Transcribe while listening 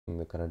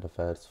the current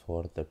affairs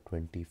for the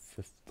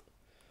 25th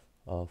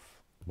of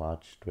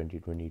March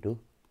 2022.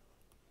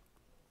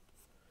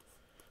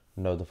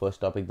 Now, the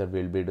first topic that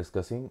we'll be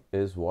discussing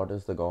is what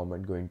is the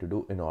government going to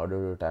do in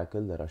order to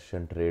tackle the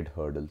Russian trade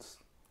hurdles.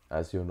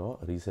 As you know,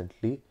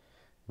 recently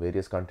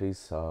various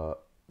countries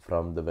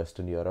from the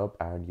Western Europe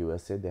and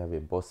USA, they have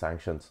imposed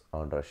sanctions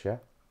on Russia,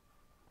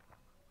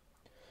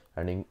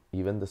 and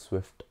even the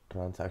SWIFT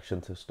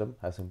transaction system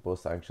has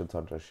imposed sanctions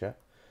on Russia,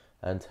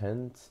 and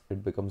hence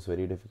it becomes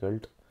very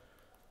difficult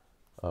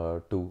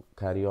to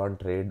carry on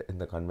trade in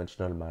the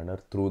conventional manner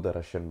through the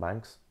Russian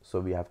banks.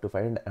 So we have to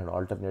find an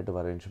alternative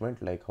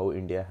arrangement like how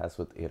India has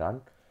with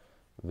Iran.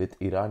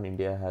 With Iran,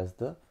 India has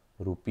the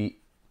rupee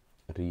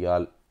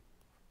real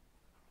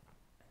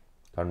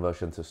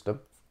conversion system.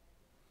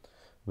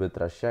 With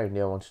Russia,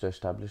 India wants to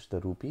establish the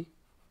rupee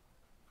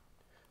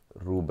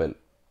ruble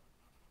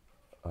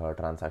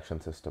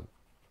transaction system.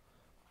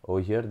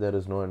 Over here, there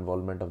is no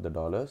involvement of the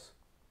dollars,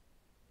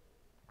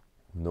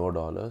 no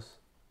dollars,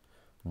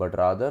 but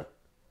rather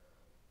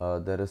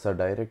there is a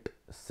direct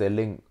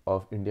selling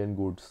of Indian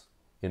goods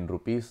in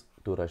rupees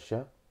to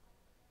Russia,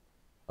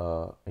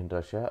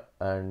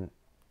 and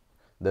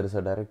there is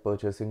a direct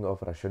purchasing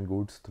of Russian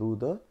goods through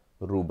the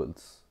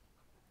rubles.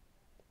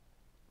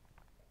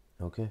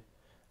 Okay,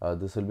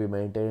 this will be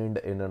maintained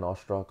in an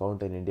offshore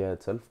account in India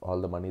itself. All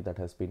the money that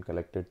has been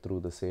collected through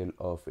the sale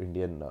of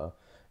Indian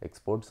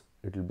exports,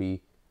 it will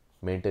be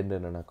maintained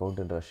in an account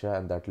in Russia,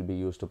 and that will be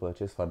used to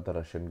purchase further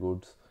Russian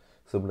goods.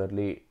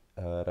 Similarly,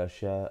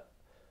 Russia,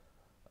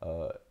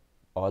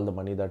 all the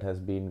money that has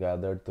been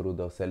gathered through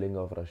the selling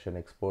of Russian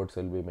exports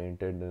will be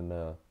maintained in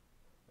a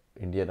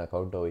Indian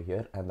account over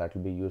here, and that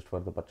will be used for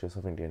the purchase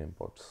of Indian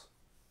imports.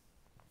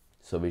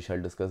 So we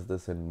shall discuss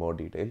this in more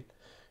detail.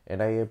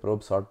 NIA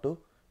probe sought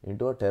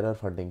into a terror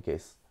funding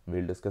case.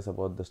 We'll discuss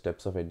about the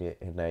steps of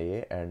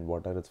NIA and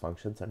what are its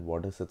functions and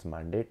what is its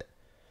mandate.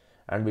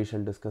 And we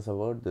shall discuss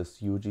about this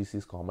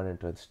UGC's common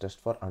entrance test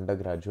for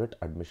undergraduate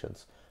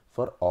admissions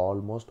for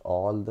almost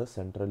all the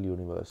central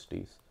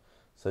universities,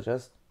 such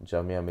as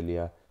Jamia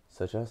Millia,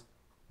 such as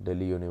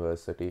Delhi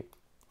University,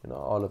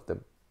 all of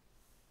them.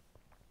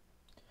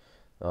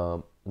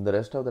 The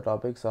rest of the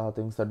topics are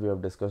things that we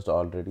have discussed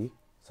already,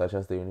 such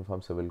as the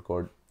Uniform Civil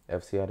Code,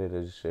 FCRA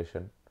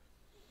registration,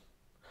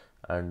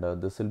 and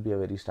this will be a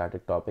very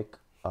static topic.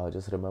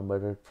 Just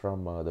remember it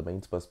from the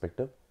mains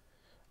perspective,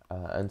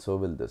 and so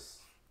will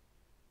this.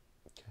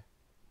 Okay.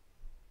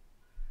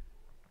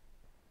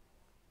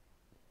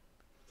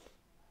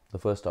 The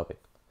first topic.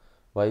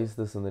 Why is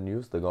this in the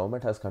news? The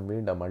government has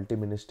convened a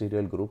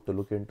multi-ministerial group to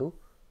look into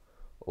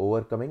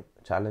overcoming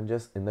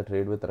challenges in the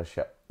trade with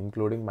Russia,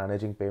 including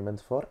managing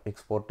payments for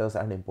exporters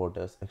and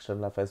importers.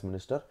 External Affairs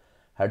Minister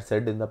had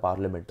said in the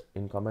parliament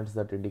in comments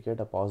that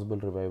indicate a possible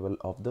revival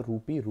of the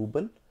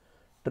rupee-ruble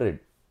trade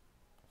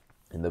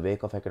in the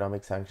wake of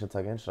economic sanctions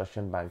against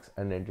Russian banks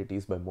and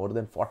entities by more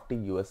than 40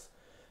 US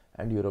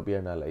and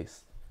European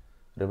allies.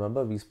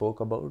 Remember, we spoke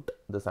about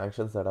the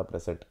sanctions that are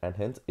present, and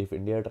hence if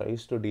India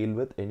tries to deal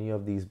with any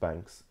of these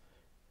banks,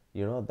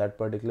 that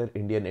particular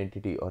Indian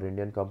entity or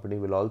Indian company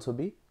will also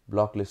be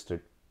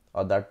blocklisted,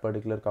 or that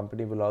particular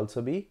company will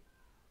also be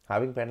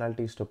having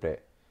penalties to pay.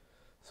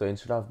 So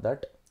instead of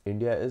that,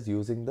 India is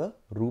using the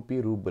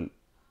rupee-ruble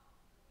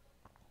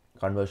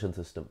conversion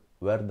system,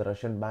 where the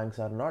Russian banks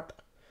are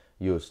not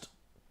used,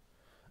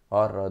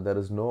 or there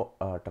is no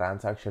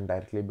transaction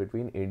directly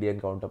between Indian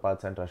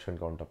counterparts and Russian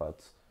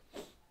counterparts.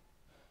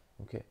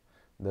 Okay,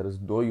 there is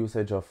no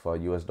usage of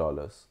US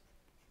dollars.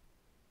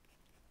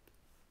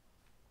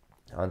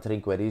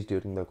 Answering queries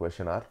during the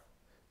question hour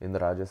in the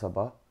Rajya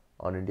Sabha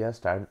on India's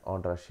stand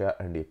on Russia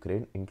and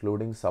Ukraine,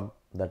 including some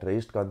that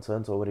raised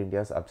concerns over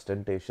India's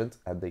abstentions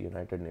at the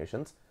United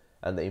Nations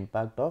and the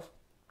impact of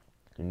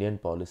Indian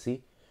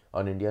policy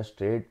on India's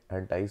trade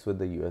and ties with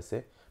the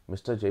USA,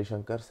 Mr.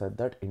 Jaishankar said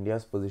that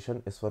India's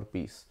position is for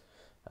peace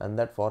and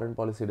that foreign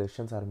policy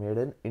decisions are made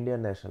in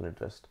Indian national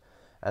interest,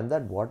 and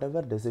that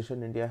whatever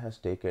decision India has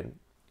taken,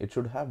 it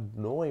should have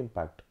no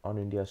impact on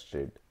India's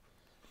trade,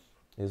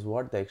 is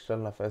what the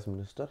External Affairs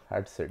Minister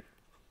had said.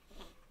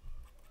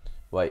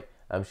 Why?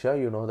 I'm sure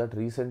you know that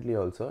recently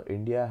also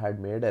India had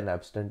made an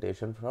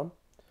abstention from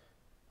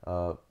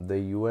the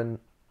UN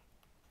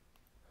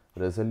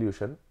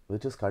resolution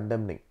which is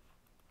condemning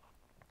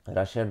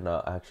Russian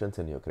actions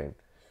in Ukraine.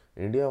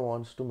 India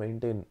wants to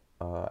maintain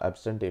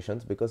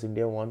abstentions because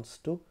India wants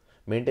to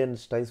maintain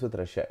its ties with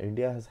Russia.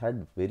 India has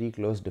had very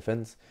close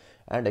defense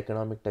and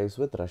economic ties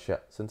with Russia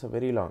since a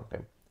very long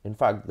time. In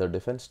fact, the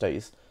defense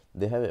ties,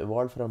 they have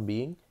evolved from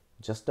being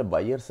just a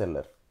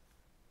buyer-seller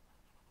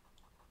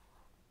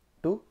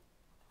to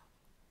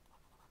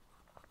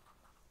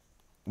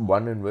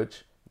one in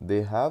which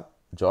they have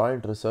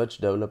joint research,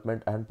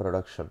 development and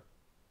production.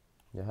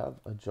 They have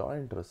a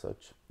joint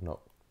research now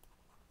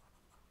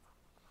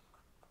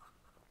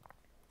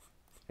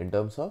in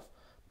terms of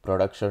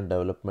production,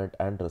 development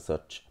and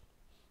research.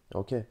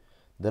 Okay,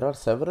 there are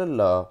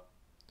several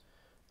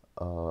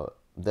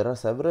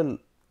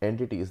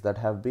entities that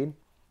have been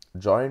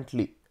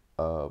jointly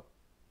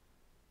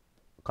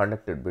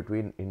conducted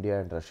between India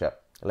and Russia.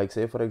 Like,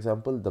 say for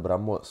example, the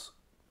BrahMos.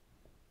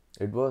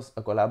 It was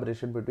a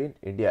collaboration between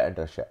India and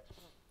Russia.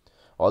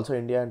 Also,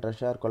 India and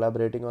Russia are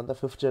collaborating on the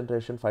 5th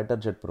generation fighter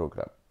jet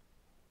program.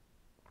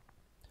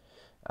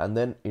 And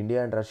then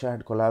India and Russia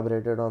had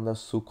collaborated on the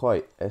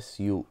Sukhoi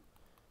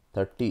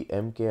Su-30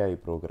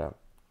 MKI program.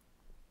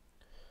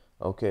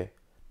 Okay,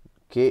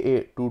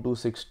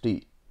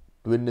 KA-226T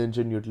twin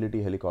engine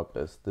utility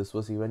helicopters. This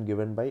was even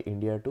given by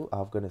India to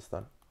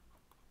Afghanistan.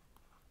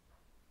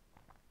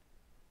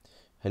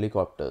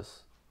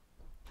 Helicopters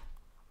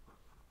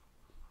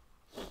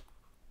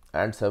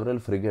and several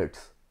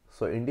frigates.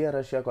 So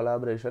India-Russia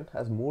collaboration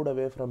has moved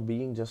away from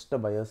being just a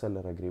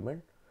buyer-seller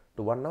agreement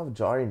to one of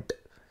joint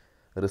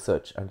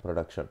research and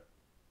production.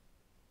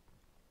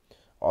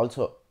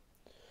 Also,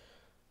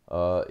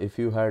 if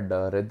you had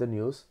read the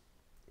news,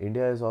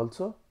 India is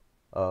also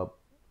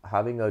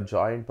having a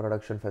joint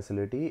production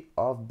facility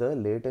of the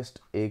latest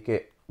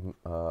AK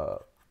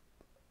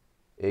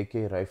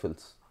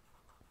rifles.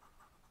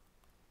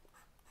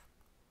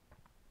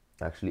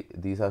 Actually,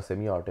 these are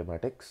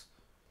semi-automatics.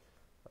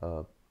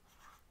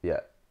 Yeah,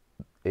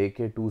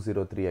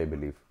 AK-203, I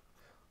believe.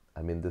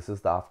 I mean, this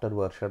is the after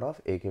version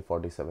of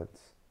AK-47s.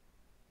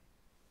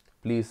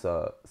 Please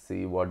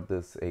see what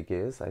this AK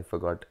is. I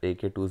forgot.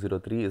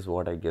 AK-203 is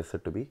what I guess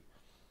it to be.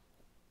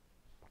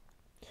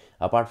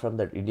 Apart from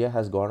that, India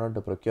has gone on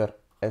to procure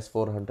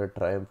S-400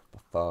 Triumph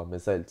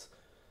missiles.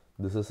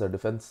 This is a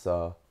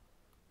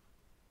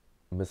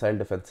missile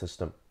defense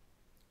system.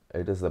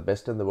 It is the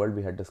best in the world.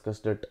 We had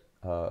discussed it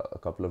a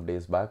couple of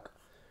days back.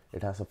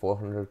 It has a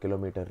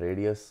 400-kilometer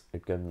radius.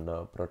 It can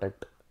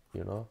protect,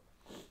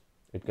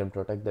 it can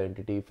protect the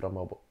entity from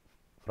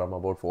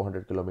about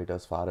 400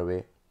 kilometers far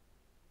away.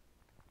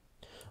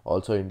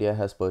 Also, India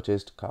has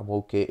purchased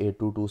Kamo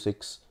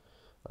KA-226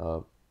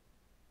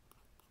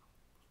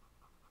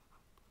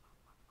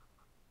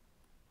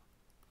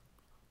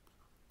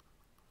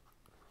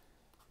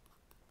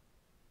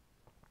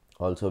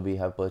 Also, we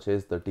have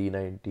purchased the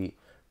T-90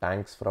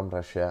 tanks from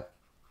Russia.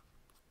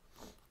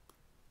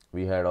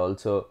 We had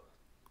also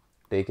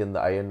taken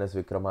the INS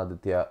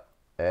Vikramaditya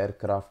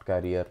aircraft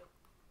carrier.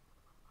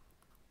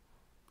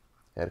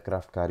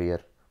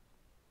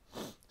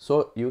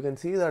 So you can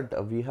see that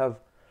we have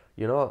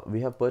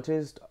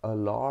purchased a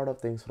lot of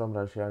things from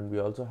Russia, and we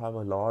also have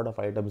a lot of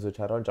items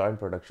which are on joint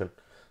production.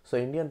 So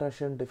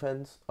Indian-Russian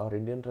defense or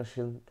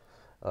Indian-Russian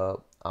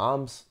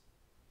arms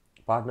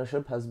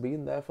partnership has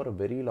been there for a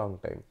very long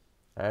time,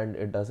 and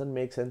it doesn't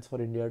make sense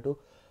for India to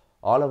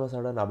all of a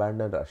sudden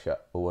abandon Russia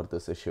over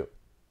this issue.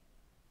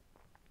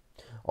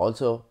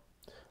 Also,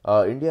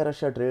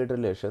 India-Russia trade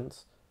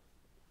relations,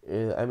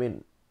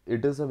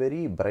 it is a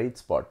very bright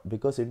spot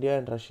because India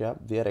and Russia,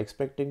 we are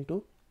expecting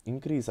to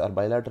increase our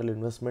bilateral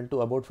investment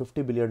to about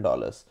 $50 billion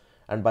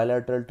and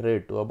bilateral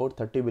trade to about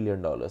 $30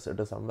 billion. It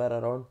is somewhere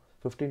around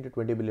 $15 to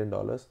 $20 billion,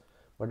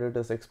 but it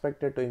is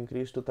expected to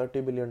increase to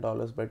 $30 billion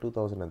by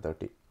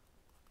 2030.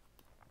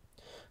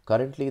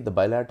 Currently, the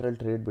bilateral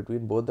trade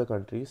between both the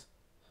countries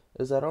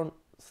is around,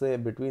 say,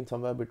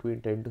 somewhere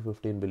between $10 to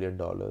 $15 billion.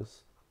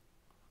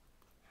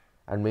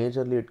 And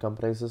majorly it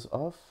comprises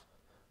of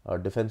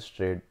defense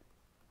trade,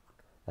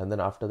 and then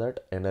after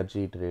that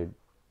energy trade.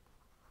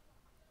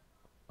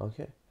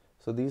 Okay,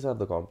 so these are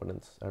the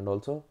components, and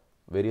also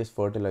various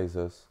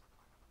fertilizers.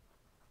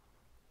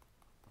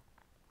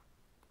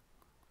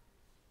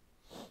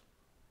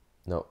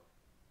 Now,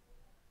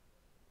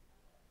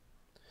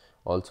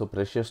 also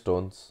precious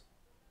stones.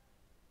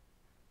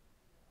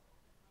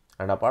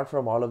 And apart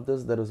from all of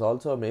this, there is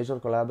also a major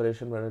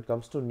collaboration when it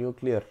comes to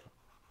nuclear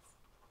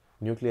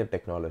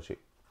technology.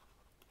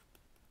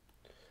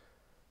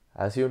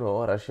 As you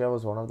know, Russia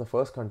was one of the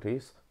first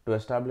countries to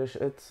establish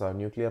its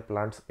nuclear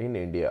plants in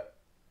India.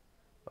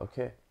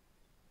 Okay.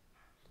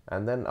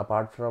 And then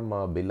apart from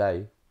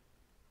Bhilai,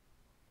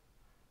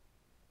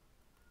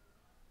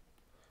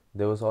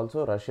 there was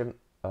also Russian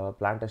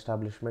plant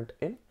establishment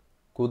in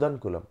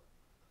Kudankulam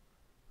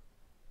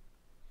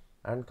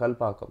and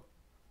Kalpakam.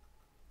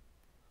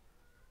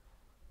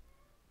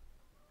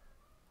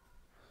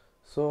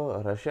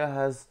 So Russia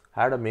has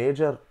had a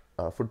major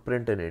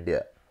footprint in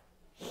India.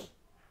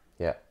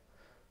 Yeah.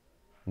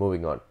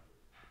 Moving on.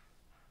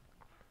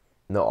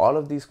 Now all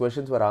of these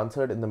questions were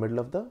answered in the middle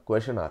of the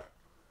question hour.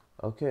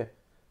 Okay.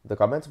 The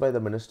comments by the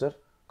minister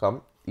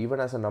come even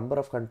as a number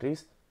of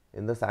countries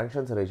in the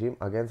sanctions regime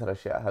against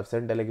Russia have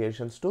sent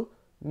delegations to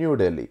New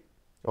Delhi.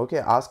 Okay.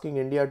 Asking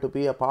India to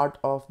be a part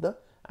of the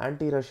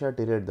anti-Russia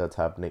tirade that's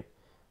happening.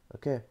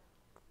 Okay.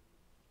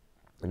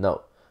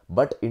 Now,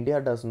 but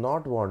India does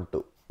not want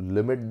to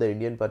limit the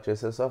Indian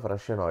purchases of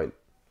Russian oil,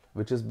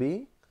 which is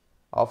being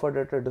offered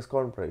at a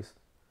discount price.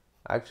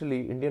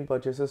 Actually, Indian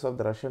purchases of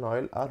the Russian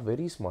oil are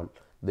very small.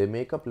 They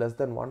make up less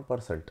than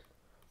 1%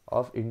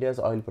 of India's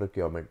oil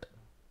procurement.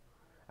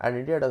 And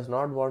India does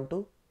not want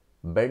to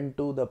bend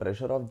to the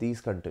pressure of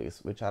these countries,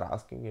 which are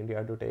asking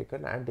India to take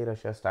an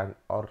anti-Russia stand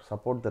or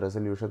support the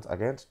resolutions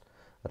against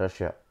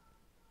Russia.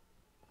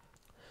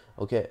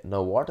 Okay,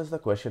 now what is the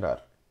questionnaire?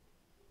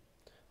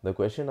 The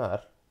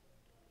questionnaire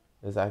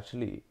is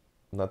actually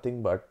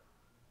nothing but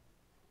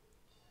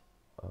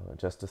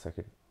just a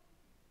second.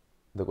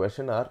 The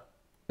question hour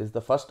is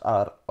the first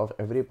hour of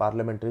every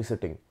parliamentary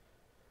sitting.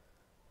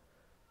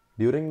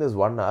 During this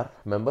 1 hour,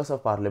 members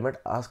of parliament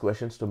ask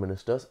questions to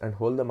ministers and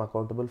hold them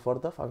accountable for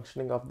the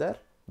functioning of their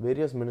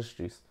various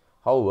ministries.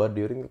 However,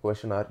 during the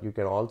question hour, you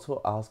can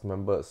also ask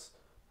members,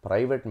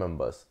 private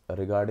members,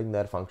 regarding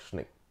their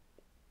functioning.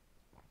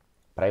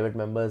 Private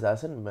members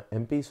as in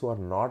MPs who are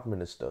not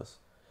ministers,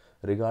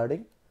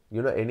 regarding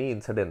any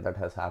incident that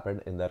has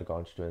happened in their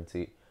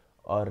constituency,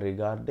 or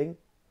regarding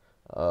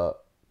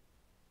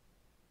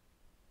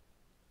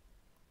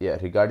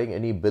regarding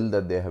any bill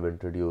that they have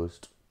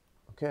introduced.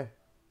 Okay,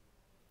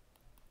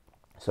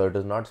 so it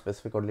is not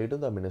specific only to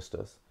the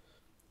ministers.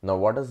 Now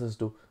what does this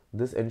do?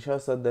 This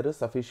ensures that there is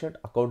sufficient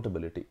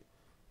accountability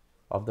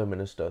of the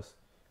ministers,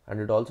 and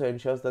it also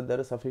ensures that there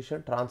is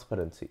sufficient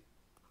transparency.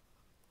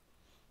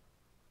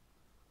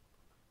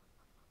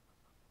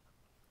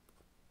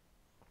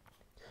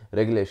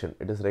 Regulation.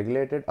 It is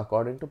regulated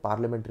according to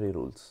parliamentary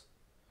rules.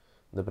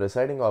 The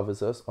presiding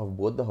officers of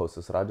both the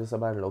houses, Rajya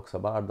Sabha and Lok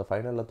Sabha, are the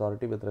final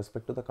authority with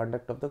respect to the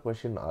conduct of the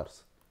question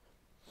hours.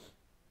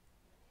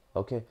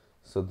 Okay,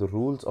 so the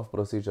rules of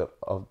procedure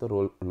of the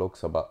Lok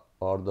Sabha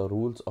or the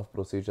rules of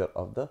procedure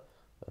of the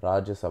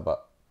Rajya Sabha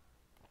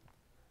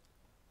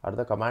are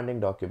the commanding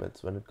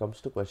documents when it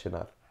comes to question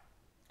hour.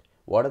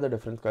 What are the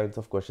different kinds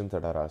of questions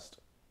that are asked?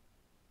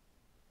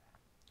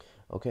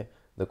 Okay,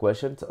 the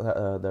questions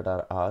that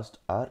are asked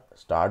are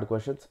starred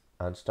questions,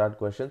 unstarred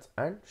questions,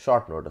 and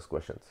short notice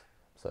questions.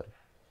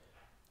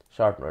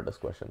 Short notice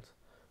questions.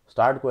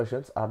 Starred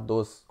questions are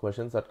those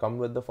questions that come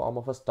with the form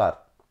of a star.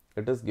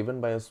 It is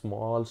given by a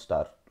small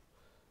star,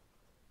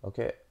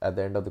 okay, at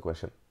the end of the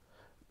question.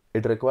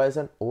 It requires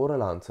an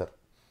oral answer,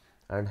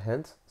 and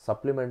hence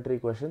supplementary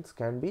questions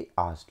can be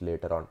asked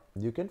later on.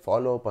 You can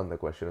follow up on the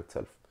question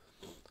itself.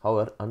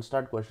 However,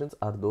 unstarred questions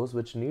are those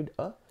which need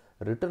a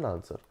written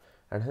answer,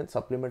 and hence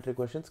supplementary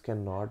questions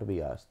cannot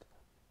be asked.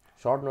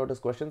 Short notice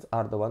questions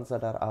are the ones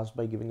that are asked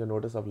by giving a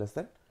notice of less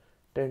than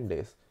 10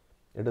 days.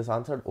 It is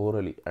answered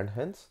orally, and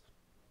hence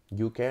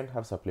you can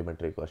have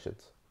supplementary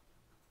questions.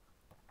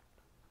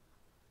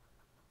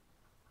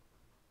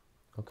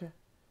 Okay.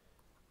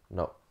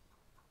 Now,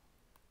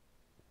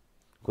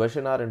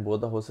 question hour in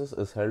both the houses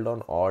is held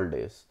on all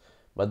days,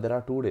 but there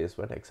are 2 days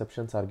when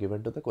exceptions are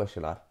given to the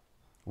question hour.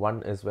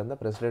 One is when the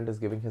president is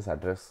giving his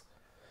address,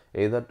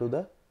 either to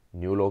the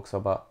new Lok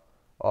Sabha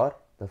or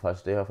the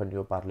first day of a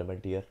new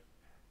parliament year,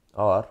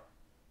 or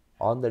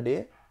on the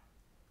day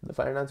the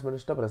finance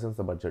minister presents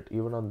the budget.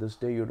 Even on this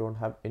day, you don't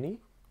have any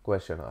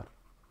question hour.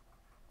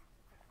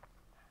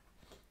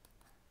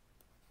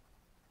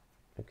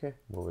 Okay,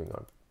 moving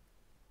on.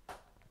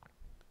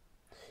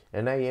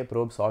 NIA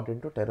probe sought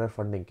into terror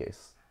funding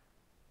case.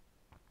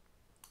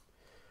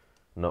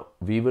 Now,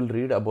 we will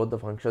read about the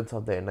functions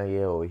of the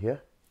NIA over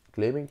here.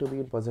 Claiming to be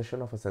in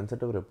possession of a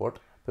sensitive report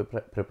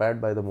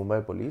prepared by the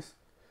Mumbai police,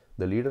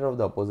 the leader of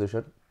the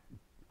opposition,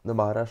 the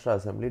Maharashtra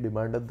Assembly,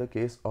 demanded the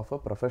case of a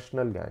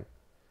professional gang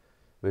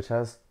which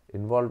has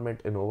involvement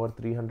of over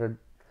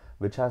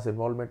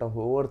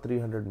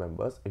 300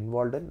 members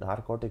involved in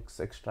narcotics,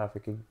 sex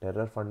trafficking,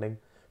 terror funding,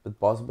 with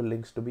possible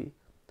links to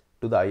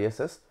the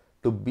ISS,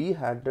 to be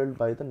handled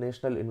by the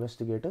National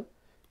Investigative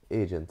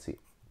Agency.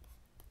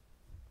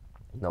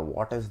 Now,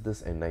 what is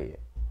this NIA?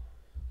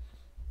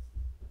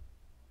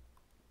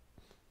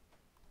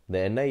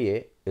 The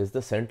NIA is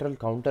the Central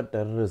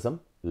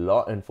Counter-Terrorism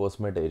Law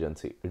Enforcement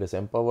Agency. It is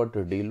empowered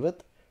to deal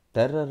with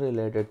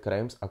terror-related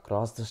crimes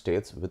across the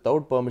states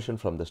without permission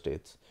from the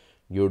states.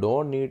 You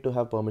don't need to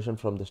have permission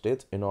from the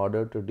states in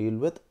order to deal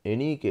with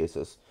any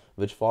cases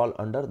which fall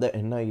under the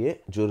NIA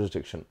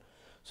jurisdiction.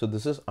 So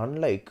this is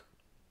unlike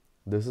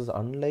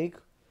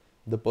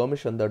the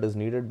permission that is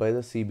needed by the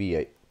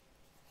CBI.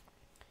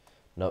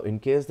 Now, in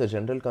case the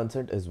general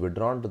consent is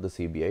withdrawn to the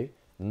CBI,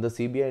 then the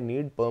CBI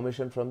need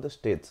permission from the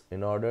states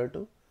in order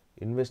to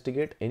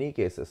investigate any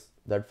cases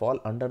that fall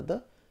under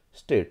the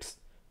states.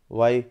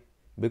 Why?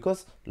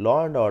 Because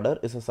law and order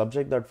is a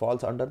subject that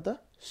falls under the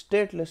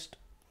state list,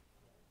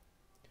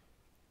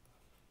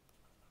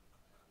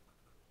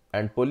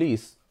 and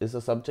police is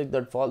a subject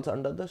that falls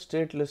under the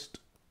state list,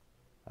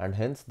 and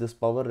hence this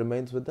power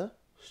remains with the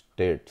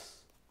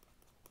states.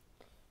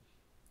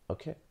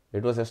 Okay,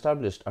 it was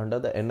established under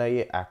the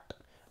NIA Act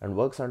and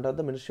works under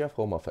the Ministry of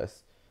Home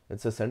Affairs.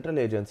 It's a central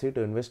agency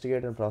to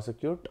investigate and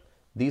prosecute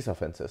these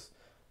offences,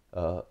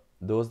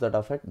 those that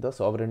affect the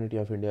sovereignty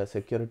of India,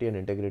 security and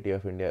integrity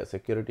of India,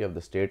 security of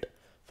the state,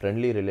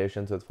 friendly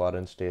relations with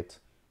foreign states,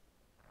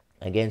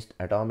 against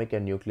atomic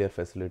and nuclear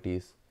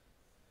facilities.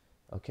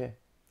 Okay,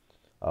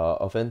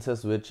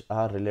 offences which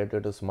are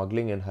related to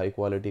smuggling and high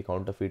quality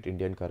counterfeit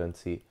Indian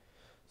currency.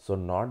 So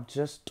not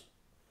just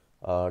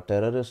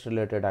terrorist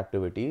related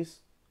activities,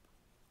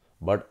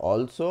 but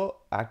also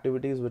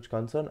activities which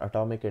concern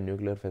atomic and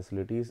nuclear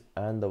facilities,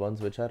 and the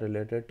ones which are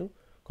related to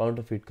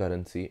counterfeit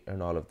currency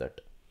and all of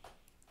that.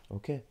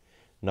 Okay,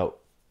 now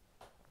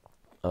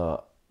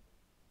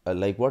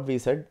like what we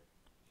said,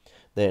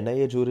 the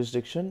NIA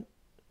jurisdiction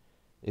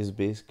is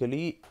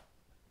basically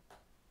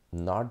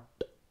not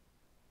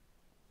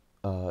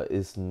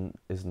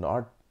is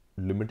not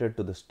limited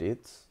to the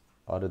states,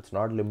 or it's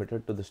not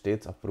limited to the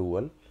state's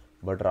approval,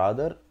 but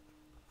rather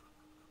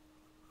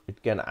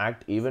it can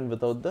act even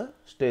without the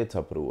state's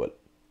approval.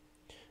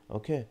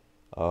 Okay.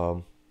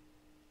 um,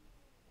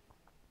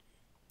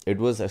 it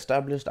was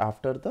established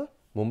after the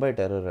Mumbai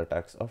terror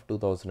attacks of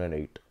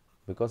 2008,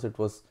 because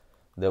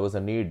there was a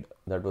need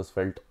that was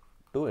felt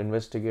to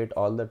investigate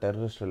all the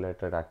terrorist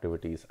related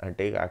activities and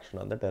take action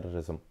on the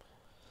terrorism.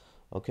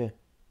 Okay.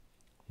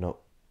 Now,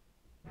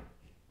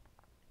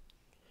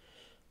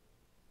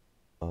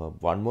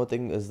 one more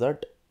thing is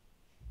that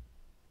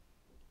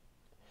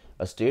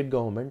a state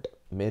government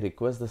may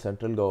request the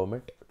central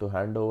government to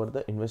hand over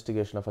the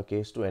investigation of a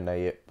case to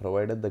NIA,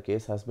 provided the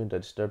case has been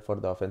registered for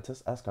the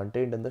offences as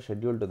contained in the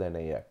schedule to the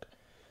NIA Act.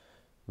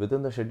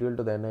 Within the schedule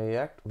to the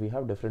NIA Act, we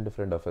have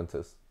different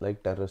offences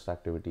like terrorist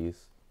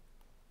activities,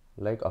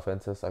 like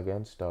offences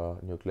against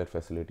nuclear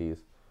facilities,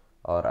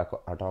 or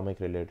atomic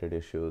related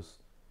issues,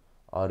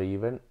 or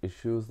even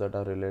issues that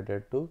are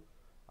related to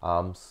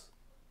arms,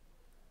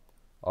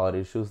 or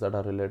issues that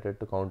are related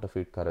to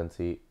counterfeit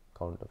currency.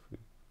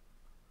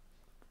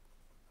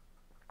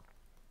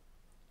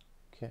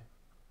 Okay.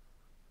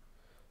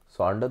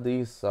 So under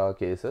these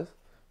cases,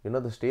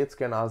 the states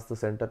can ask the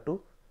center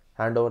to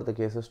hand over the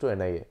cases to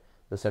NIA.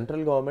 The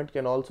central government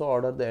can also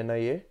order the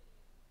NIA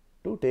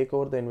to take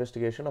over the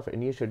investigation of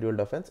any scheduled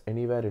offence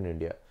anywhere in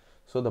India.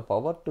 So the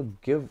power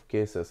to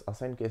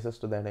assign cases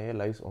to the NIA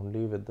lies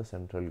only with the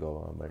central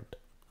government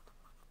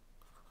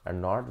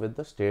and not with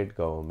the state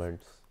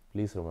governments.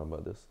 Please remember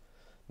this.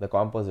 The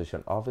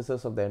composition.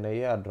 Officers of the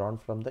NIA are drawn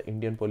from the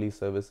Indian Police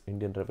Service,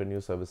 Indian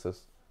Revenue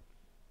Services.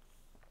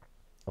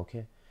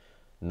 Okay.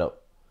 Now,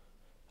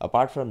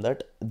 apart from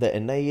that, the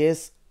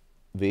NIA's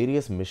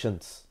various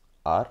missions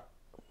are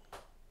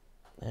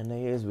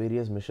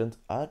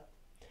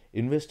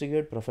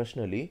investigate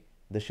professionally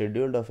the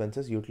scheduled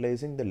offences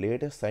utilizing the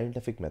latest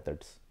scientific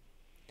methods.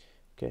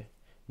 Okay.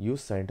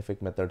 Use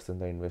scientific methods in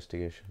the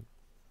investigation.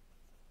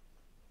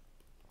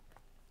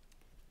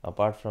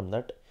 Apart from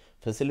that,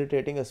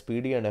 facilitating a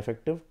speedy and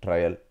effective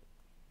trial.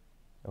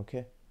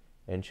 Okay.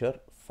 Ensure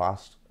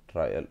fast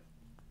trial.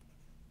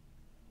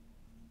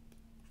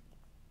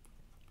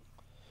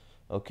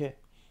 Okay.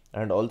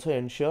 And also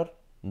ensure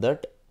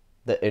that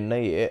the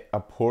NIA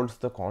upholds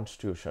the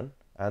constitution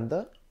and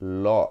the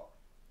law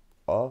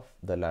of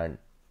the land.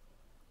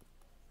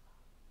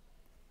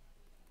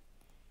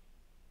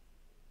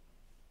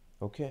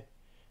 Okay.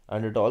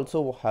 And it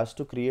also has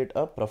to create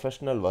a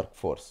professional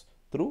workforce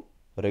through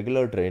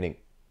regular training.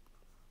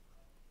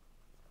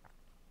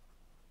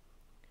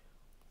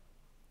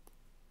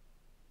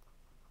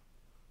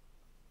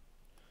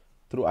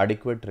 Through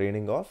adequate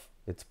training of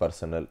its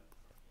personnel.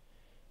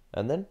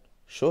 And then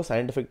show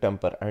scientific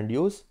temper and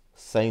use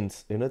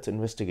science in its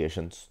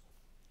investigations.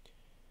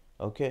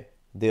 Okay.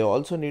 They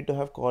also need to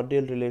have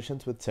cordial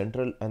relations with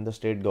central and the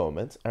state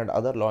governments and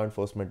other law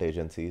enforcement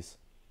agencies.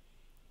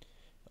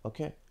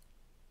 Okay.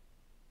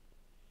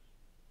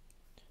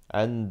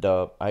 And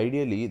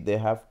ideally, they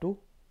have to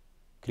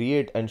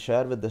create and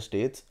share with the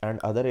states and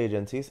other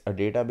agencies a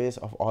database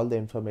of all the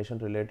information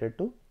related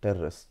to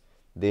terrorists.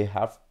 They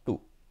have to,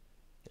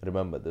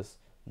 remember this,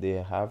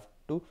 they have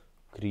to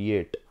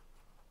create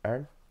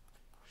and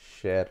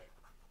share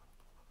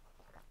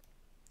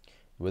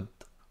with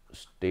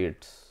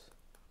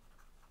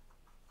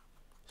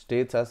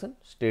states as in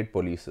state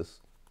polices,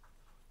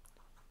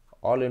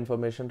 all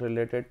information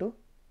related to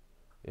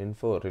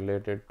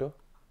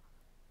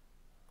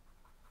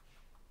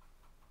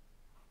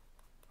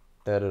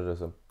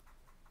terrorism.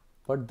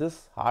 But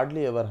this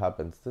hardly ever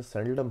happens, this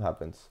seldom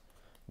happens,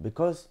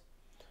 because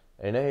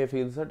NIA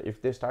feels that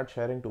if they start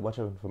sharing too much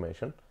of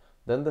information,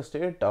 then the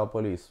state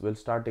police will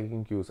start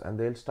taking cues and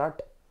they'll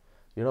start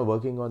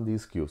working on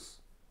these cues.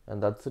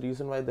 And that's the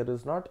reason why there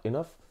is not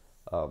enough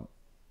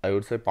I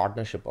would say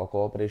partnership or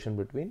cooperation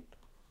between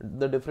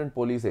the different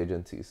police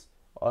agencies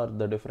or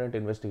the different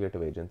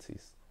investigative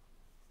agencies.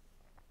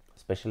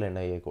 Special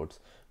NIA courts.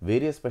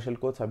 Various special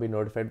courts have been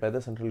notified by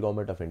the central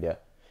government of India.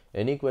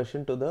 Any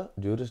question to the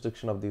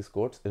jurisdiction of these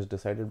courts is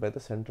decided by the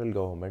central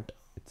government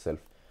itself.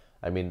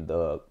 I mean,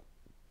 the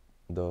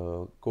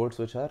courts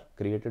which are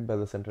created by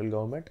the central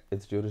government,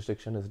 its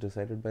jurisdiction is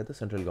decided by the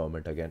central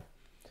government again.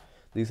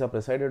 These are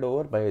presided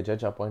over by a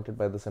judge appointed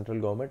by the central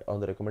government on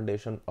the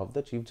recommendation of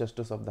the Chief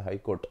Justice of the High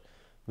Court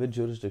with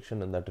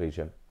jurisdiction in that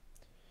region.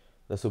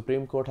 The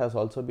Supreme Court has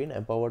also been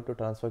empowered to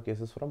transfer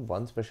cases from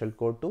one special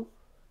court to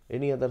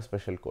any other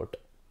special court.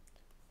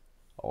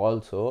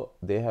 Also,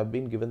 they have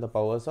been given the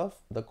powers of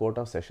the Court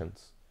of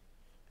Sessions.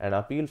 An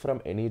appeal from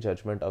any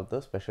judgment of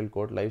the special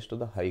court lies to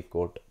the High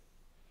Court.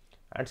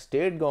 And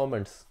state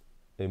governments,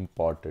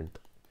 important,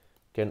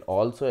 can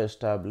also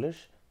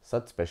establish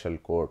such special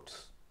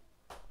courts.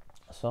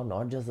 So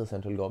not just the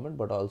central government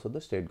but also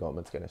the state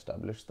governments can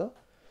establish the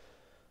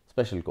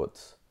special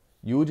courts.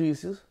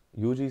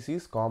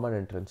 UGC's common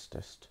entrance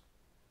test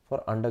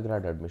for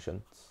undergrad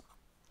admissions.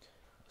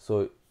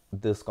 So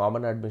this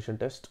common admission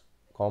test,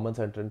 common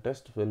entrance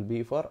test will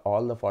be for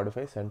all the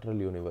 45 central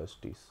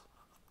universities.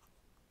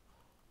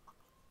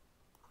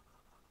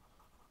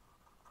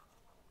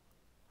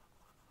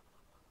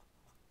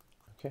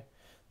 Okay.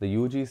 The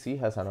UGC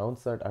has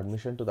announced that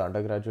admission to the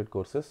undergraduate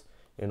courses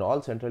in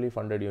all centrally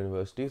funded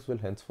universities will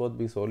henceforth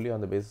be solely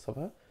on the basis of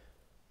a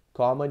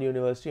common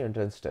university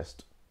entrance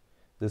test.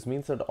 This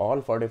means that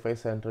all 45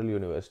 central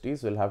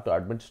universities will have to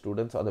admit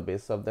students on the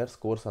basis of their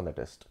scores on the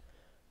test.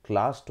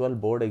 Class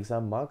 12 board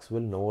exam marks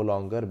will no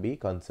longer be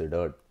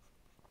considered.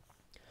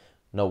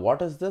 Now,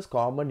 what is this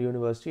common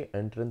university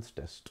entrance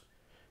test?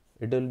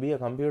 It will be a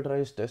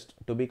computerized test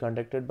to be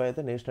conducted by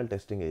the National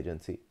Testing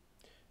Agency.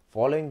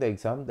 Following the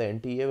exam, the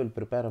NTA will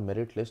prepare a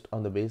merit list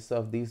on the basis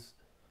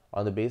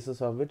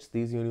of which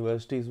these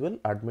universities will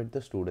admit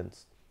the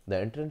students. The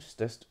entrance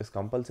test is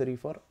compulsory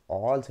for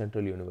all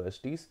central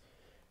universities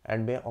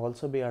and may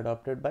also be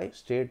adopted by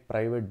state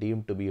private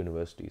deemed to be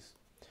universities.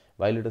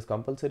 While it is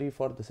compulsory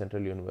for the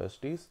central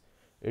universities,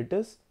 it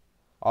is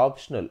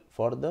optional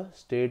for the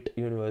state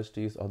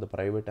universities or the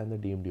private and the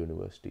deemed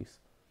universities.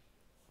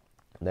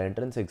 The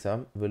entrance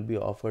exam will be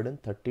offered in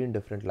 13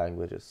 different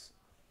languages.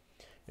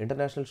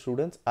 International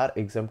students are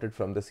exempted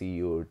from the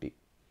CEOT.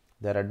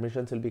 Their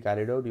admissions will be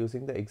carried out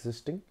using the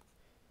existing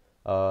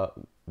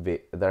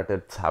way that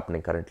it's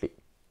happening currently.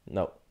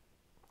 Now,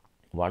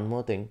 one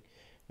more thing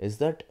is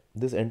that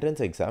this entrance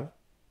exam,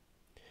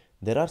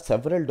 there are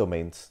several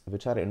domains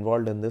which are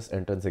involved in this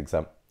entrance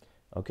exam.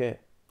 Okay.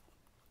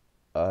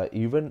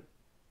 Even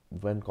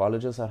when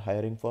colleges are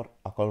hiring for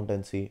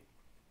accountancy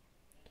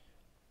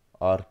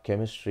or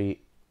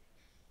chemistry,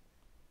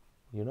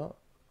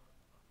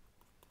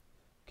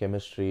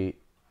 chemistry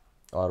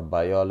or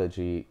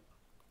biology,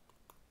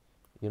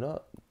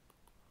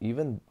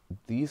 even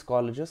these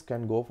colleges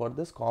can go for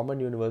this common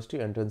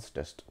university entrance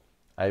test.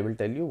 I will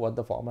tell you what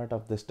the format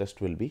of this test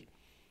will be.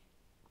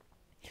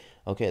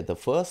 Okay, the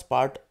first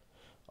part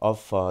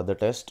of the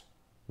test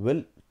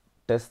will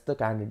test the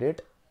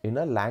candidate in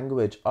a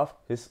language of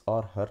his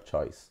or her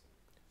choice.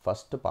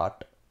 First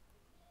part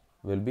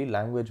will be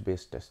language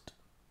based test.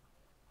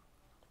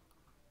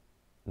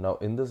 Now,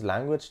 in this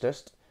language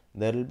test,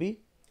 there will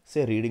be,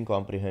 say, reading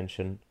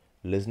comprehension,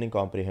 listening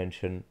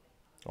comprehension,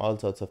 all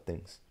sorts of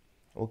things.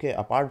 Okay,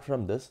 apart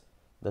from this,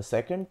 the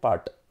second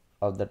part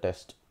of the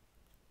test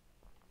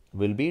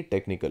will be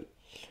technical.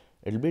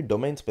 It will be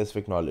domain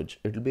specific knowledge.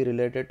 It will be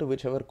related to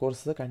whichever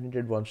course the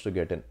candidate wants to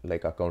get in,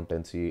 like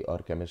accountancy or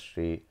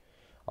chemistry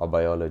or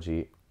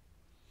biology.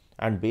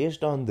 And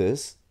based on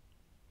this,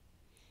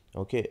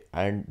 the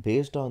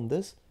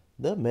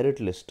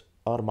merit list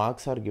or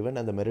marks are given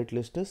and the merit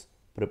list is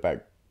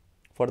prepared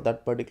for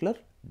that particular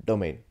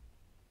domain.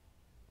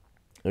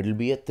 It will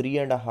be a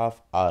 3.5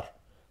 hour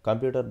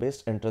computer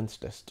based entrance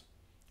test,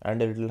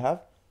 and it will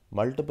have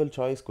multiple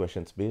choice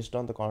questions based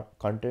on the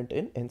content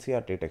in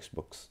NCERT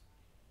textbooks.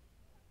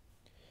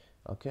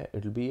 Okay,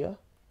 it will be a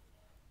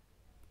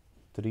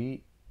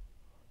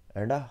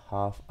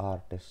 3.5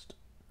 hour test,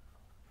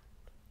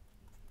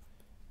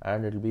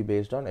 and it will be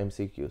based on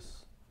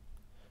MCQs.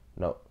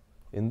 Now,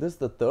 in this,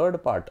 the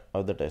third part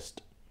of the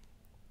test,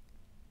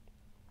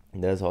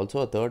 there's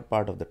also a third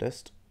part of the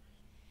test.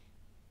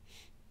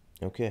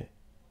 Okay,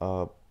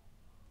 and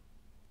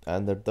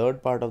the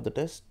third part of the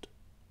test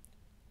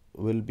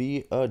will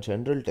be a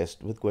general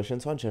test with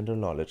questions on general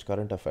knowledge,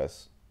 current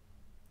affairs.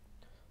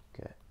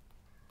 Okay.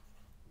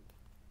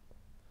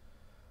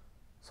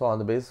 So, on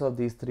the basis of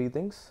these three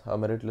things, a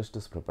merit list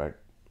is prepared.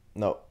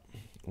 Now,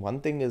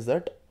 one thing is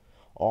that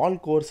all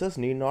courses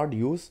need not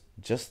use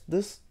just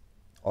this,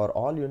 or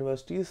all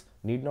universities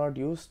need not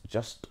use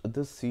just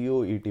this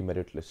COET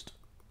merit list.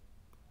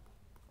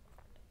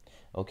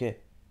 Okay,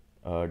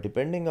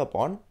 depending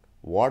upon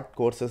what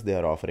courses they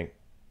are offering.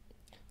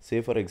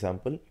 Say, for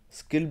example,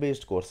 skill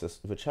based courses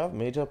which have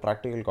major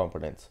practical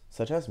components,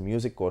 such as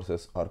music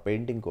courses or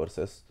painting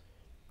courses.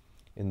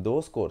 In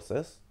those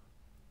courses,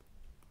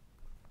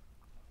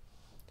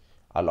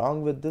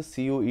 along with the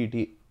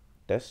COET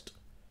test,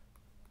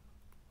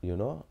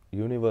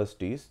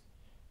 universities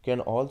can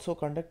also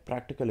conduct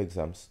practical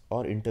exams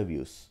or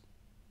interviews.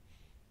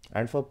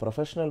 And for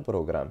professional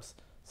programs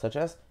such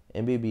as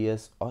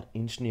MBBS or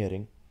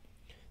engineering,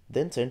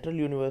 then central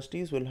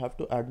universities will have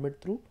to admit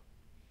through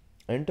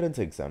entrance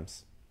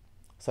exams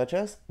such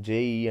as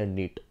JEE and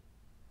NEET.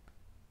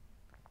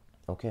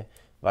 Okay,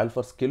 while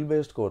for skill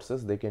based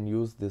courses they can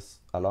use this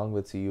along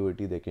with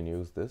CUET, they can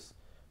use this.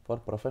 For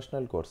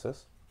professional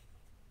courses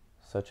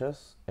such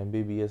as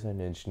MBBS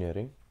and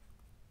engineering,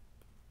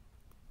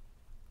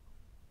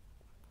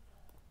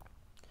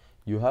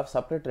 you have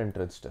separate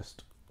entrance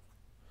test.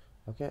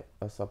 Okay,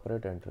 a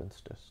separate entrance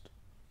test,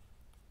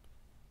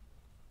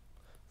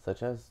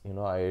 such as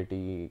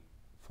IIT.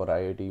 For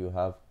IIT you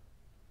have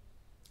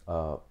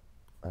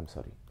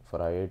for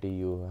IIT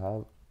you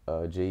have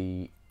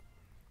JEE.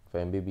 For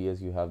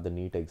MBBS you have the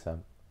NEET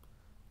exam.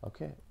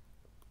 Okay,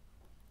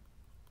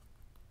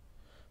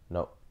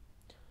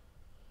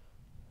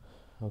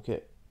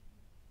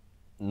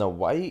 now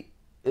why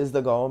is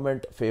the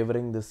government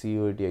favoring the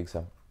CUET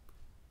exam?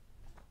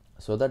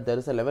 so that there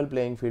is a level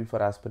playing field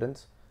for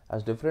aspirants,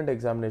 as different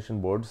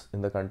examination boards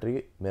in the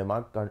country may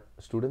mark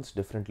students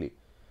differently.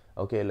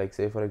 Okay, like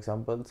say for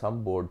example,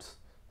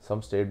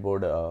 some state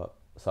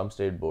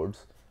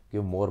boards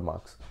give more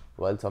marks,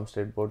 while some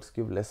state boards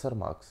give lesser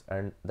marks,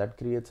 and that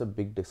creates a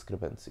big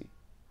discrepancy.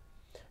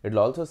 It will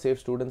also save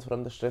students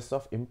from the stress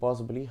of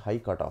impossibly high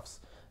cutoffs.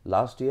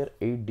 Last year,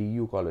 8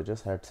 DU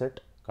colleges had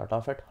set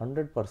cutoff at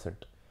 100%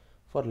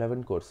 for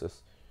 11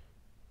 courses.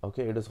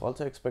 Okay, it is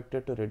also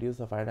expected to reduce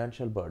the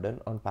financial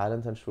burden on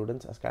parents and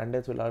students, as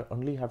candidates will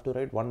only have to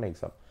write one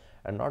exam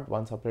and not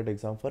one separate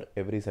exam for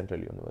every central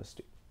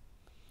university.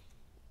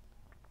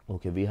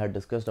 Okay, we had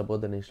discussed about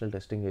the National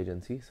Testing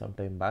Agency some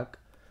time back.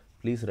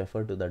 Please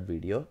refer to that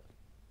video.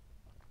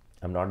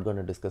 I'm not going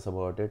to discuss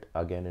about it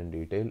again in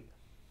detail.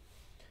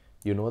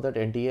 You know that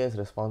NTA is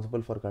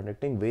responsible for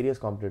conducting various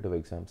competitive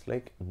exams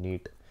like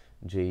NEET,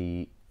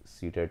 JEE,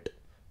 CTET.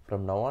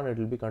 From now on, it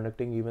will be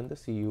conducting even the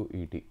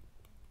CUET.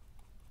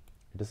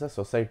 It is a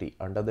society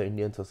under the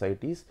Indian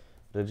Societies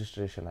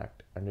Registration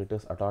Act, and it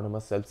is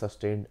autonomous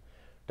self-sustained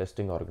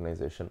testing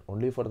organization.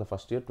 Only for the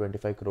first year,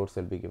 25 crores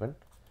will be given.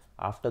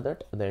 After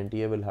that, the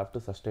NTA will have to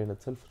sustain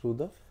itself through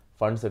the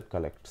funds it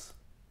collects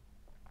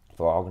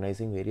for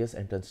organizing various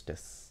entrance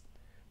tests.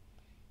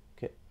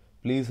 Okay,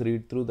 please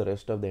read through the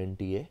rest of the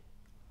NTA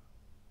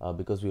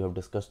because we have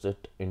discussed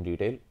it in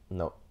detail.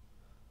 Now,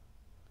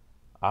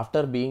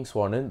 after being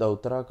sworn in, the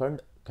Uttarakhand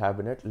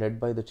cabinet led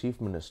by the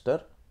Chief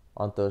Minister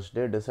on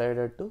Thursday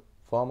decided to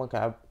form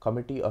a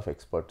committee of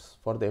experts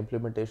for the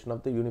implementation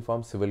of the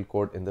Uniform Civil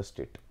Code in the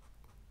state.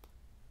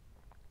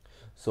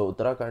 So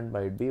Uttarakhand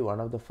might be one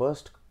of the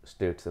first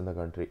states in the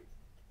country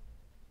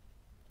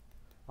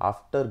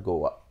after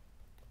Goa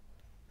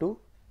to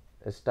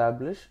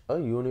establish a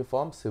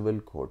Uniform Civil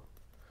Code.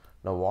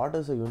 Now, what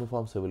is a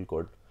Uniform Civil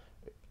Code?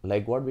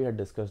 Like what we had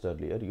discussed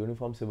earlier,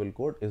 Uniform Civil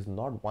Code is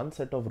not one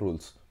set of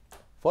rules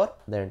for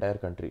the entire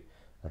country.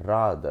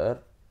 Rather,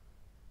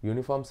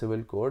 Uniform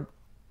Civil Code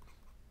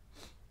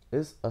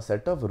is a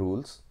set of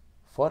rules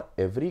for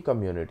every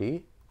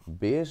community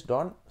based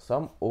on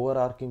some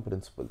overarching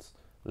principles,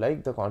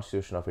 like the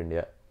Constitution of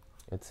India.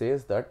 It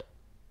says that,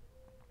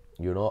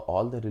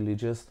 all the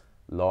religious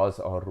laws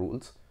or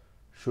rules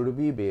should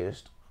be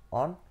based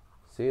on,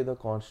 say, the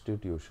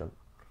Constitution.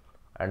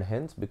 And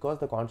hence, because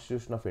the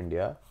Constitution of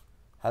India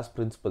has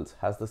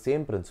the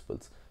same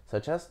principles,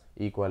 such as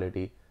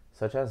equality,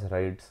 such as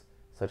rights,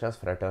 such as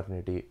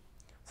fraternity,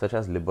 such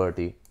as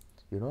liberty,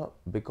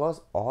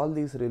 because all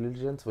these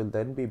religions will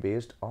then be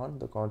based on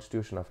the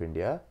Constitution of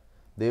India,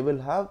 they will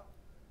have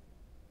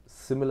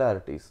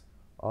similarities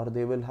or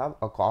they will have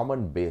a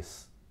common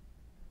base,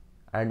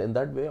 and in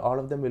that way all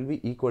of them will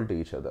be equal to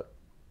each other,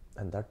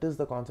 and that is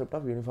the concept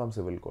of Uniform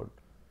Civil Code.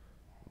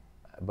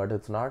 But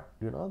it's not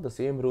the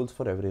same rules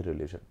for every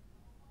religion.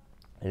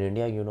 In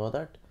India,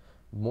 that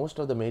most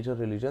of the major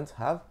religions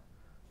have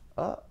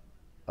a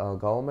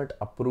government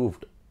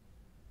approved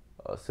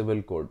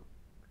civil code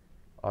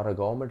or a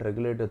government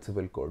regulated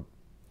civil code.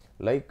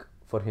 Like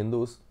for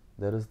Hindus,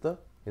 there is the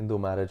Hindu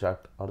Marriage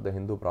Act or the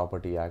Hindu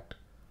Property Act.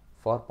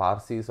 For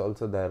Parsis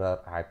also there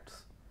are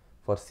acts.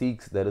 For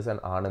Sikhs there is an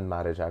Anand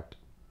Marriage Act.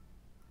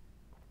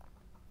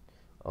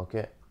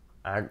 Okay,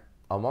 and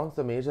amongst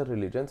the major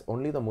religions,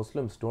 only the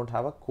Muslims don't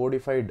have a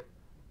codified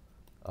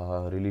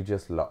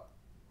religious law.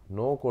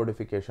 No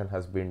codification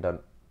has been done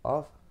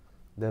of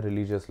the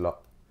religious law,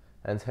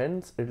 and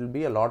hence it will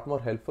be a lot more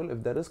helpful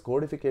if there is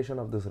codification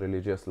of this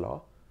religious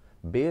law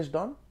based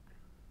on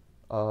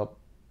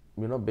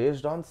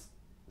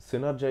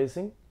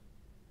synergizing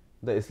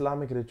the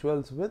Islamic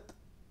rituals with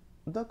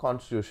the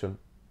Constitution,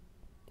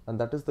 and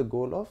that is the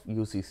goal of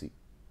UCC.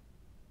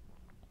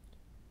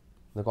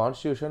 The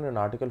Constitution in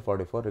Article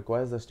 44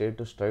 requires the state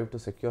to strive to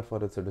secure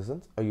for its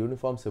citizens a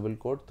uniform civil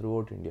code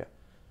throughout India,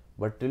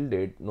 but till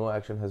date no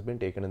action has been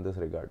taken in this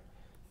regard.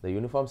 The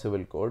Uniform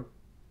Civil Code,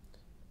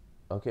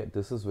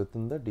 this is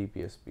within the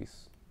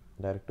DPSP's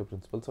Directive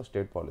Principles of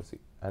State Policy,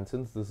 and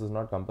since this is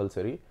not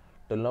compulsory,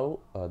 till now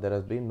there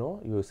has been no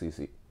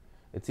UCC.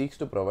 It seeks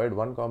to provide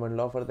one common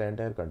law for the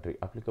entire country,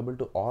 applicable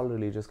to all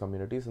religious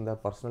communities in their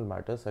personal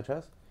matters such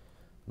as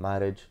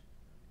marriage,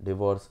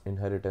 divorce,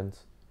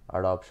 inheritance,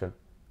 adoption.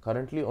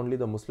 Currently, only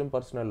the Muslim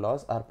personal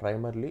laws are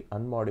primarily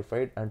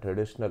unmodified and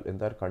traditional in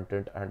their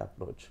content and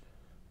approach,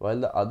 while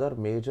the other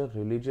major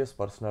religious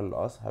personal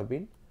laws have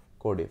been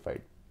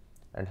codified.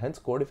 And hence,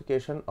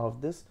 codification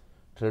of this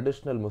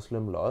traditional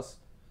Muslim laws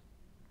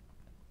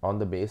on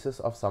the basis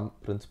of some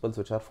principles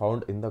which are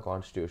found in the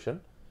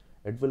Constitution,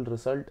 it will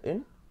result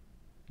in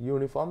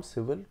Uniform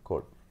Civil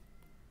Code.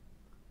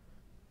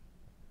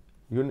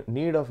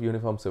 Need of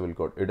Uniform Civil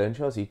Code. It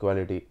ensures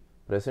equality.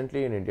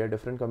 Presently in India,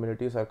 different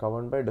communities are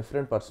governed by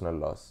different personal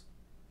laws.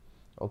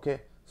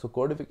 Okay, so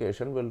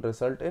codification will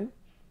result in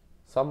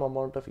some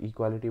amount of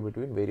equality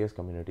between various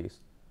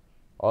communities.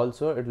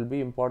 Also, it will be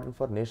important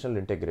for national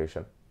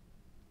integration,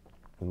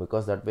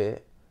 because that way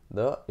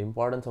the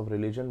importance of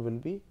religion will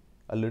be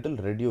a little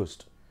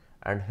reduced,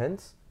 and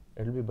hence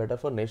it will be better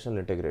for national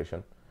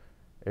integration.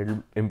 It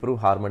will improve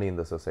harmony in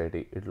the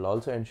society. It will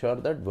also ensure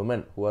that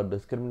women who are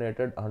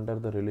discriminated under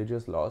the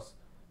religious laws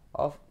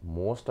of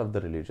most of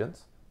the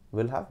religions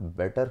will have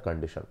better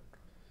condition.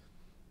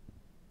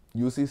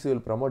 UCC will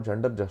promote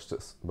gender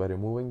justice by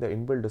removing the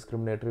inbuilt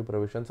discriminatory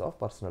provisions of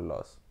personal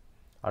laws.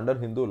 Under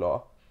Hindu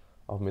law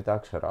of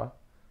Mitakshara,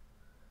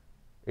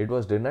 it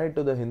was denied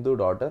to the Hindu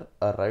daughter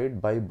a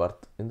right by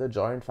birth in the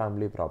joint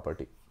family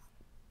property.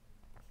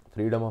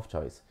 Freedom of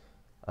choice.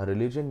 A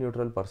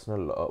religion-neutral personal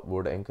law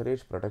would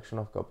encourage protection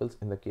of couples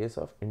in the case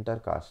of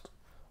intercaste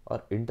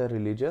or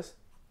interreligious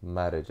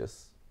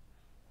marriages.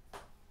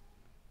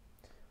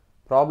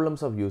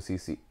 Problems of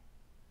UCC.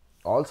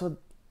 Also,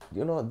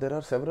 there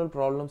are several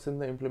problems in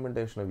the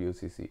implementation of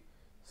UCC,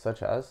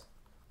 such as,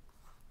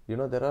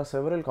 there are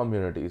several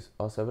communities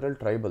or several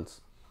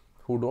tribals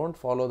who don't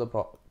follow the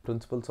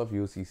principles of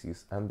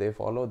UCCs and they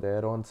follow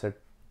their own set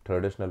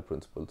traditional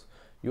principles.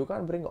 You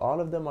can't bring all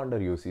of them under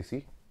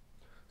UCC.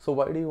 So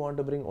why do you want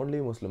to bring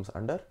only Muslims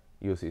under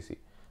UCC?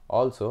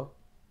 Also,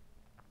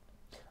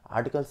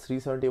 Articles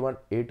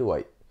 371A to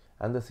I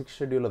and the 6th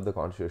schedule of the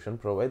Constitution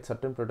provide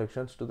certain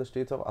protections to the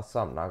states of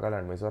Assam,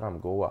 Nagaland,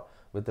 Mizoram, Goa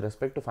with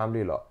respect to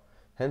family law.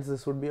 Hence,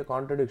 this would be a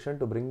contradiction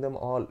to bring them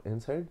all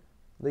inside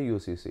the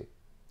UCC.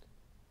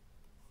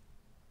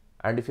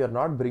 And if you are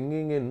not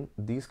bringing in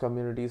these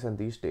communities and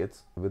these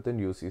states within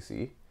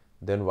UCC,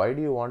 then why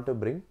do you want to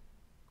bring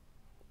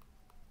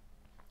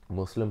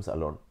Muslims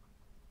alone?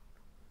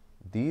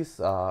 These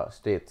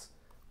states,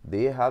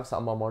 they have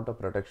some amount of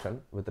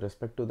protection with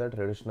respect to their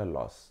traditional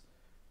laws.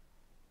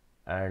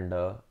 And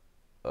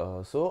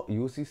so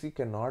UCC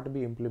cannot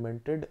be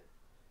implemented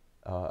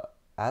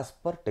as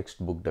per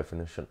textbook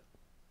definition.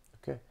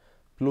 Okay,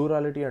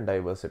 plurality and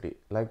diversity.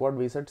 Like what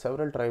we said,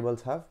 several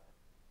tribals have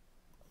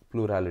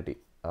plurality.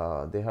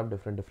 They have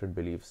different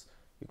beliefs.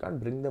 You can't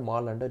bring them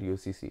all under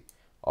UCC.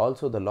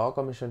 Also, the Law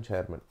Commission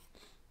Chairman.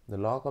 The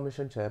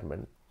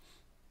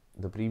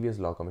previous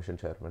Law Commission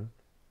Chairman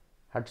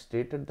had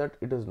stated that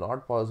it is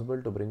not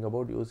possible to bring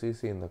about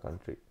UCC in the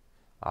country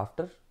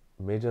after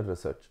major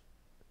research.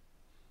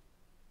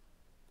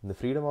 The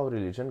freedom of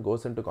religion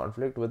goes into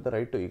conflict with the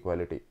right to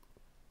equality,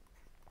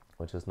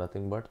 which is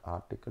nothing but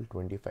Article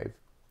 25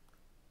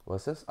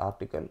 versus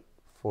Article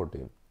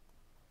 14.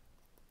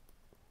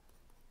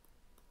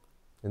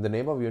 In the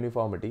name of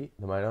uniformity,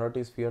 the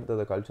minorities fear that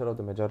the culture of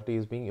the majority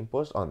is being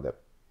imposed on them.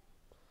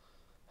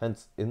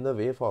 Hence, in the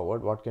way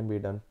forward, what can be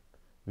done?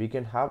 We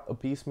can have a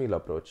piecemeal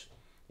approach.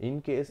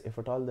 In case, if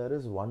at all there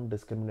is one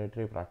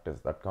discriminatory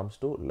practice that comes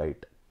to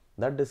light,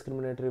 that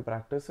discriminatory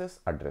practice is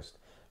addressed.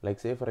 Like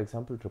say for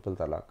example, triple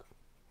talaq.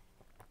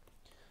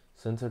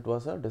 Since it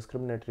was a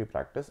discriminatory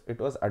practice, it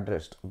was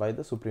addressed by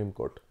the Supreme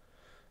Court.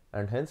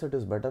 And hence it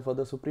is better for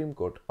the Supreme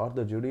Court or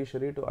the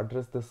judiciary to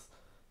address this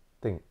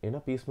thing in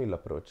a piecemeal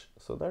approach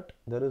so that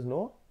there is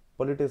no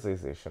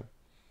politicization.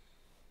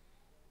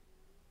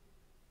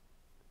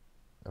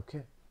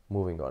 Okay,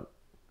 moving on.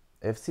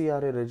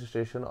 FCRA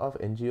registration of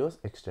NGOs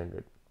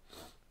extended.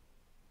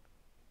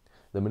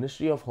 The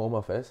Ministry of Home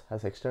Affairs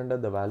has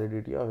extended the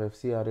validity of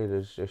FCRA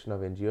registration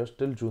of NGOs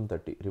till June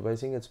 30,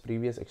 revising its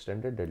previous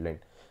extended deadline.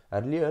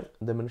 Earlier,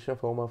 the Ministry of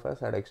Home Affairs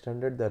had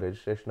extended the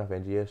registration of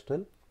NGOs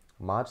till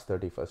March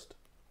 31st.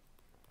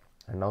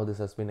 And now this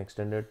has been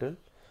extended till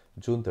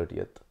June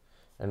 30th.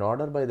 An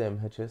order by the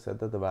MHA said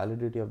that the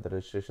validity of the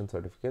registration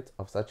certificates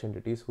of such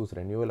entities whose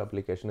renewal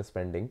application is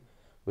pending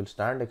will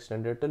stand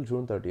extended till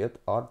June 30th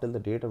or till the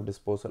date of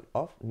disposal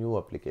of renewal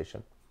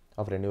application,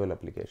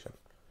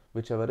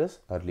 whichever is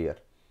earlier.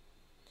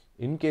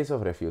 In case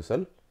of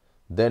refusal,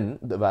 then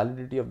the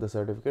validity of the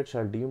certificate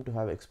shall deem to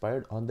have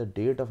expired on the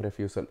date of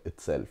refusal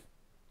itself,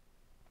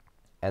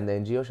 and the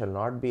NGO shall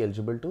not be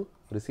eligible to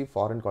receive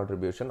foreign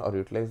contribution or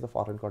utilize the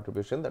foreign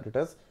contribution that it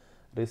has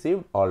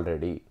received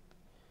already.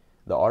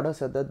 The order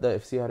said that the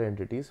FCRA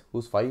entities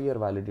whose 5-year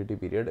validity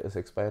period is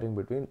expiring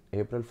between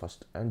April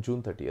 1st and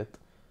June 30th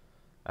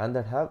and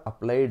that have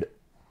applied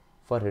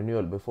for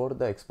renewal before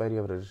the expiry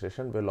of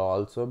registration will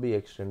also be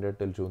extended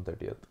till June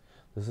 30th.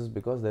 This is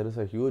because there is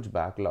a huge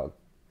backlog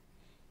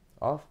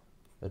of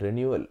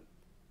renewal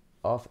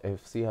of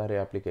FCRA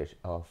application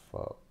of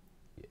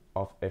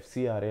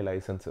FCRA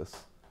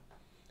licenses,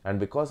 and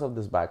because of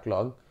this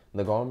backlog,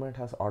 the government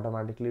has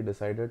automatically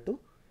decided to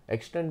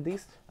extend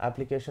these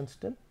applications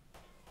till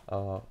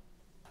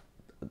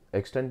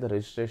extend the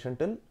registration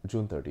till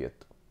June 30th.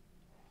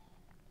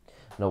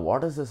 Now,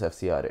 what is this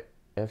FCRA?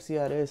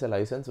 FCRA is a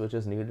license which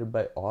is needed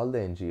by all the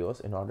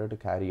NGOs in order to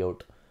carry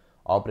out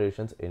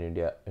operations in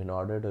India, in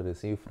order to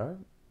receive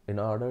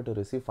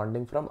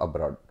funding from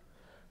abroad.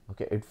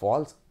 Okay, it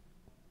falls,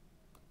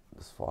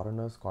 this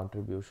Foreigners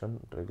Contribution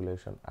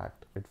Regulation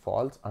Act, it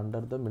falls under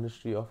the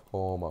Ministry of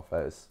Home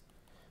Affairs,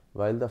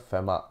 while the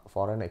FEMA,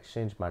 Foreign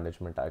Exchange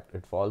Management Act,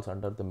 it falls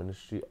under the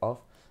Ministry of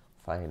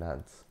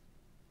Finance.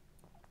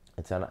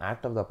 It's an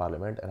act of the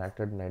Parliament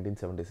enacted in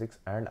 1976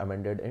 and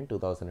amended in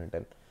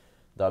 2010.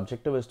 The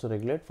objective is to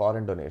regulate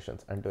foreign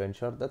donations and to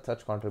ensure that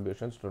such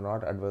contributions do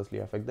not adversely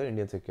affect the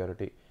Indian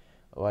security.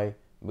 Why?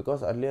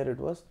 Because earlier it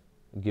was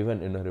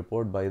given in a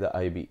report by the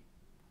IB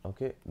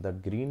Okay,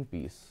 that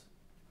Greenpeace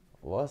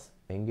was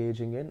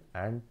engaging in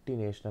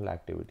anti-national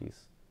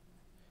activities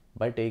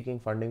by taking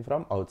funding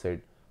from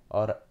outside,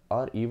 or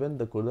even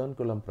the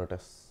Kudankulam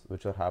protests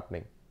which were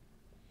happening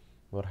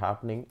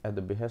at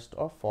the behest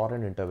of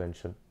foreign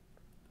intervention.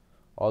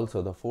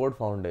 Also, the Ford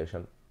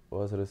Foundation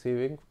was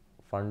receiving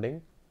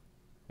funding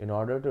in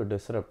order to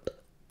disrupt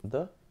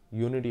the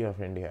unity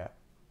of India.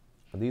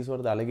 These were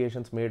the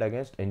allegations made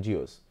against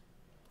NGOs,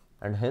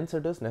 and hence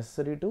it is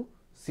necessary to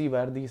see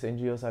where these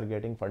NGOs are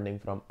getting funding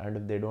from and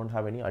if they don't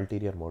have any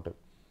ulterior motive.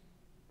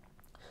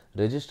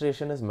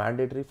 Registration is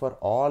mandatory for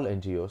all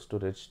NGOs to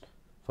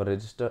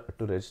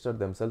register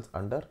themselves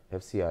under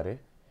FCRA,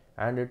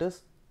 and it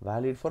is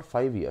valid for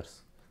 5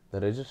 years.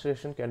 The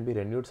registration can be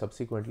renewed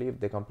subsequently if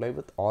they comply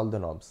with all the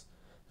norms.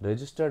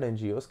 Registered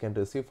NGOs can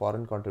receive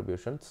foreign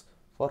contributions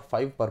for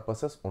 5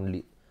 purposes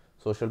only: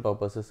 social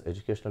purposes,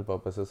 educational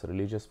purposes,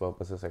 religious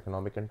purposes,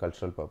 economic and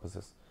cultural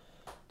purposes.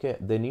 Okay,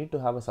 they need to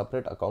have a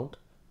separate account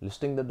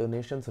listing the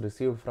donations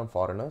received from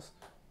foreigners,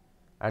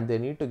 and they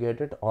need to get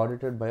it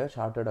audited by a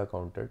chartered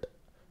accountant,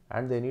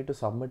 and they need to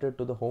submit it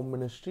to the Home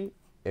Ministry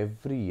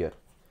every year.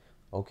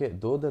 Okay,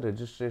 though the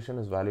registration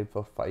is valid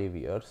for 5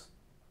 years,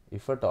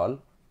 if at all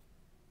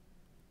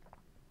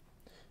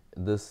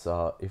this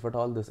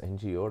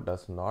NGO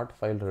does not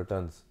file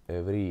returns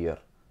every year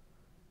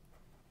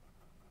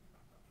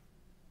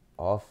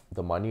of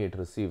the money it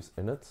receives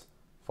in its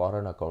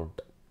foreign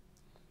account,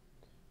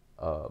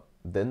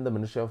 then the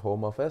Ministry of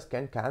Home Affairs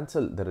can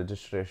cancel the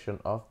registration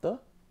of the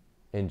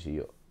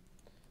NGO.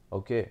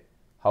 Okay,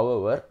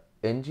 however,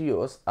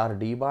 NGOs are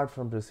debarred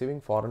from receiving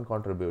foreign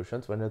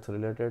contributions when it's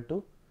related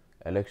to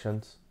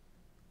elections,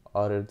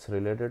 or it's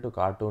related to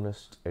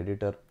cartoonists,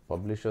 editor,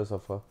 publishers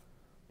of a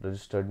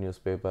registered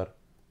newspaper,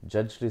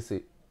 judge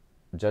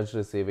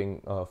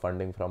receiving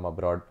funding from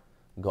abroad,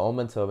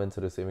 government servants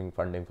receiving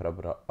funding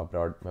from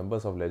abroad,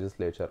 members of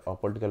legislature or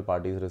political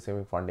parties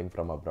receiving funding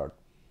from abroad.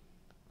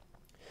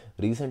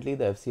 Recently,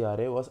 the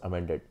FCRA was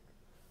amended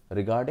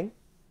regarding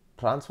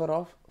transfer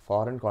of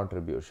foreign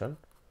contribution.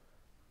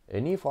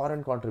 Any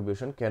foreign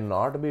contribution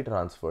cannot be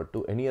transferred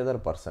to any other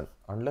person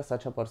unless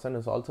such a person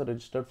is also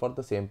registered for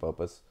the same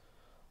purpose.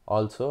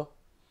 Also,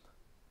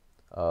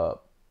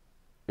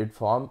 it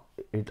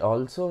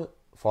also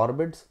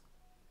forbids,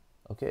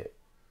 okay,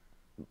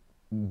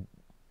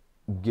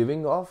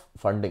 giving of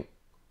funding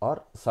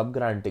or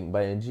subgranting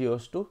by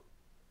NGOs to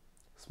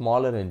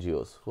smaller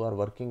NGOs who are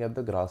working at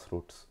the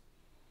grassroots.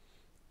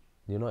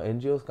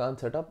 NGOs can't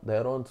set up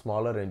their own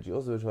smaller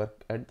NGOs which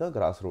work at the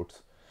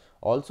grassroots.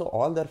 Also,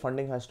 all their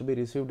funding has to be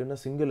received in a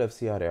single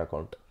FCRA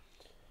account,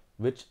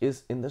 which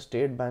is in the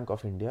State Bank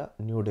of India,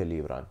 New Delhi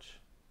branch.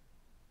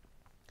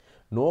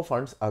 No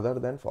funds other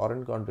than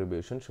foreign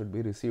contribution should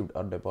be received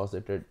or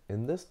deposited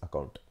in this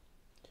account.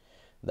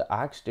 The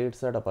Act states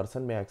that a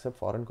person may accept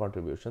foreign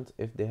contributions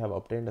if they have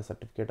obtained a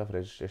certificate of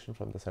registration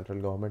from the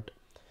central government,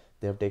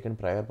 they have taken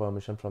prior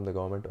permission from the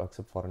government to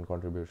accept foreign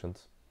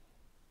contributions.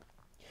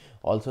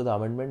 Also, the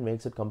amendment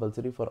makes it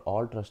compulsory for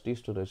all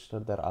trustees to register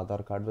their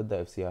Aadhaar card with the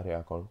FCRA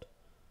account.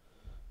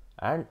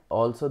 And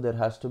also, there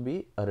has to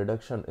be a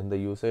reduction in the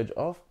usage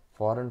of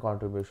foreign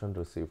contribution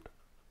received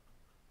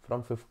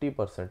from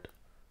 50%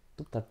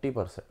 to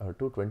 30% or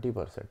to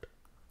 20%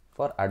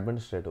 for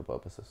administrative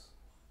purposes.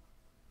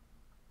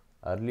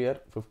 Earlier,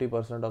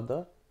 50% of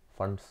the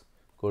funds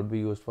could be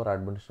used for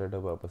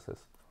administrative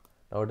purposes.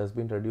 Now, it has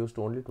been reduced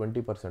to only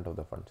 20% of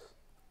the funds.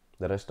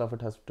 The rest of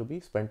it has to be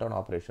spent on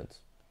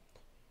operations.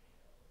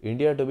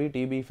 India to be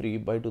TB free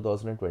by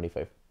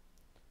 2025.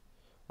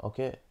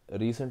 Okay,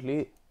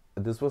 recently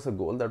this was a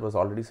goal that was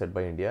already set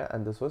by India,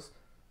 and this was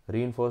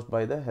reinforced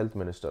by the health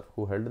minister,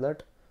 who held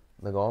that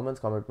the government's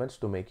commitments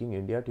to making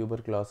India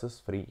tuberculosis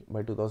free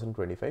by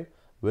 2025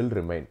 will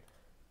remain,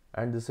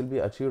 and this will be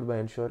achieved by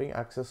ensuring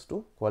access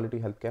to quality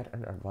healthcare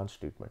and advanced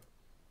treatment.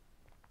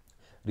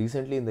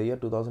 Recently, in the year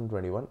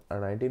 2021, a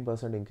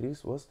 19%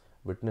 increase was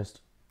witnessed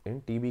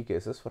in TB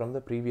cases from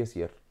the previous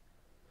year.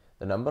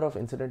 The number of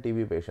incident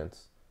TB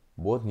patients,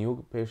 both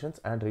new patients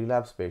and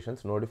relapse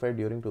patients, notified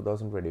during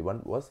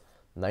 2021 was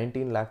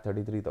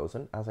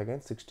 19,33,000 as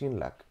against 16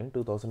 lakh in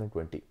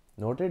 2020,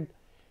 noted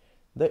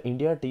the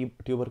India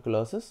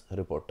tuberculosis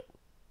report.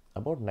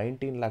 About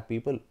 19 lakh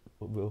people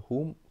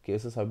whom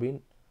cases have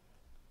been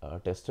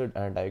tested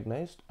and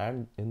diagnosed,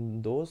 and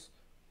in those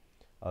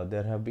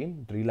there have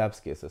been relapse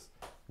cases.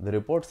 The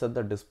report said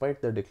that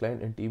despite the decline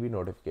in TB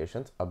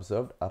notifications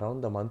observed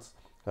around the months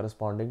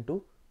corresponding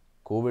to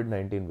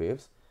COVID-19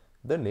 waves,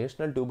 the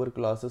National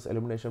Tuberculosis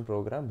Elimination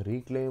Program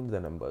reclaimed the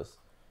numbers.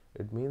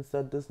 It means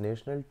that this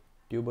National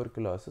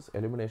Tuberculosis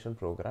Elimination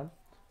Program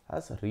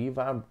has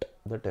revamped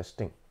the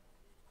testing.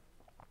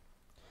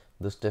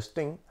 This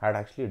testing had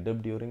actually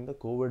dipped during the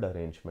COVID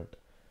arrangement,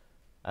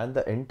 and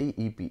the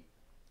NTEP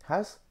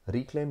has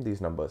reclaimed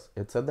these numbers.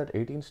 It said that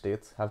 18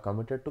 states have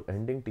committed to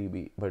ending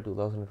TB by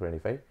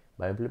 2025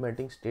 by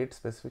implementing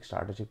state-specific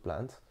strategic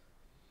plans,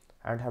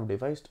 and have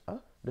devised a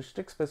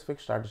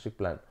district-specific strategic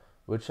plan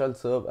which shall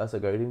serve as a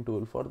guiding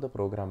tool for the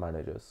program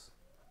managers.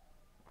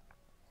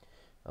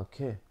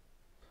 Okay,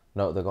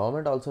 Now, the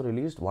government also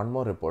released one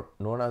more report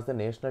known as the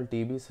National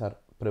TB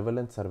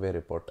Prevalence Survey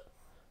Report,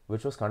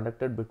 which was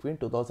conducted between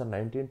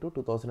 2019 to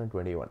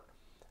 2021.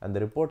 And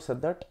the report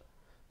said that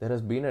there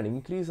has been an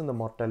increase in the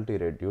mortality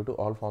rate due to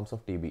all forms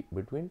of TB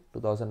between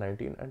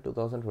 2019 and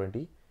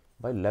 2020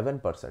 by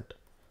 11%.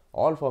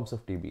 All forms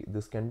of TB.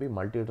 This can be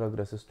multi-drug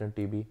resistant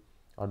TB,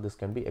 or this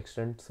can be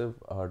extensive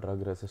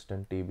drug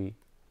resistant TB,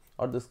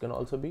 or this can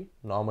also be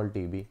normal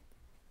TB.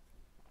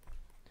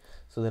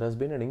 So there has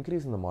been an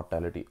increase in the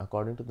mortality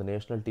according to the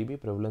National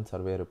TB Prevalence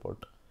Survey Report.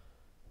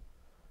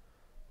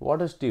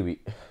 What is TB?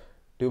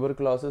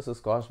 Tuberculosis is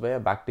caused by a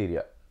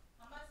bacteria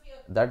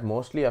that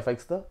mostly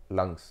affects the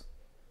lungs.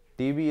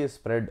 TB is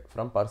spread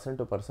from person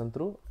to person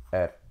through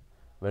air.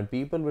 When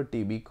people with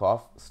TB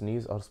cough,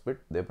 sneeze or spit,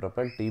 they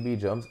propel TB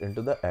germs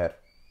into the air.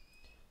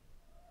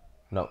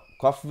 Now,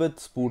 cough with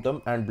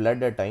sputum and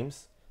blood at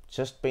times,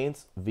 chest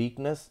pains,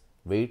 weakness,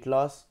 weight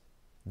loss,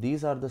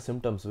 these are the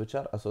symptoms which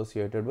are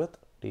associated with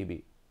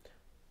TB.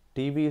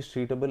 TB is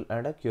treatable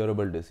and a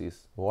curable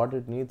disease. What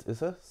it needs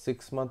is a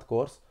 6-month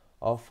course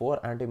of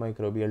 4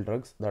 antimicrobial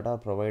drugs that are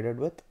provided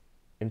with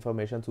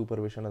information,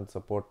 supervision and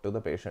support to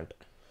the patient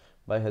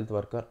by health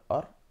worker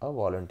or a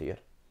volunteer.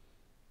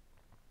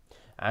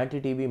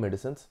 Anti-TB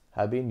medicines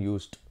have been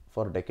used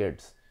for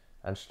decades,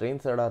 and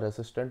strains that are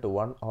resistant to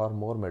one or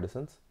more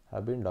medicines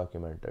have been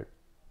documented.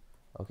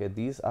 Okay,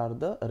 these are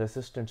the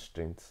resistant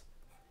strains.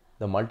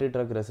 The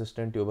multi-drug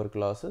resistant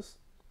tuberculosis,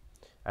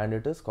 and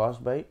it is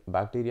caused by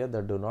bacteria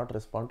that do not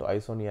respond to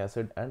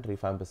isoniazid and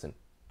rifampicin.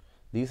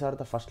 These are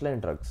the first line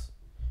drugs,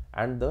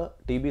 and the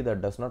TB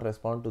that does not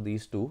respond to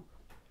these two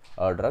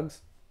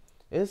drugs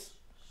is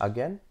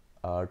again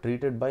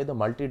treated by the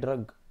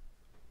multi-drug.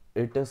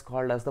 It is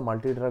called as the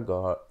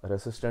multi-drug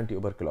resistant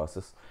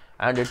tuberculosis,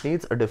 and it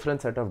needs a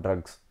different set of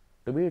drugs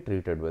to be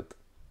treated with.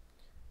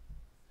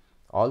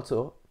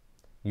 Also,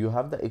 you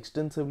have the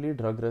extensively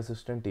drug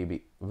resistant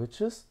TB, which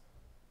is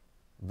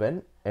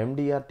when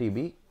MDR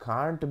TB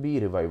can't be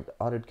revived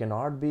or it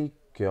cannot be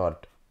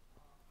cured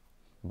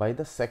by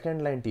the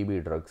second line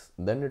TB drugs,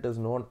 then it is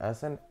known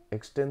as an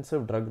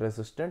extensive drug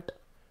resistant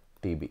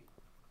TB.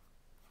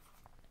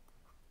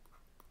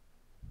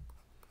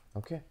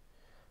 Okay.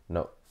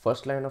 Now,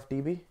 first line of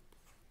TB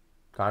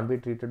can't be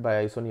treated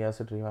by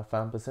isoniazid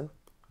rifampicin,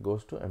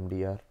 goes to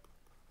MDR.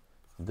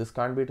 This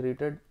can't be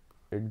treated,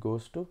 it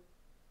goes to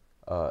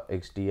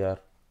XDR.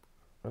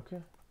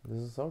 Okay,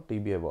 this is how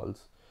TB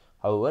evolves.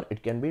 However,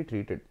 it can be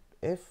treated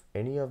if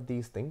any of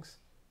these things,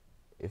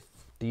 if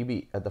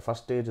TB at the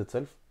first stage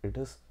itself, it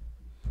is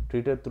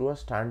treated through a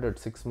standard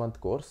 6-month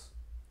course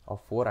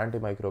of 4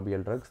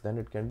 antimicrobial drugs, then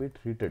it can be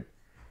treated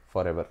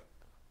forever.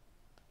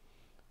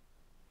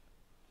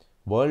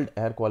 World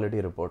Air Quality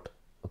Report.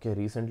 Okay,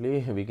 recently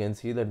we can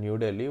see that New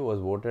Delhi was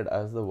voted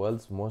as the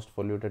world's most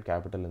polluted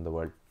capital in the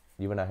world,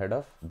 even ahead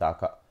of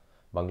Dhaka,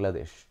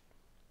 Bangladesh.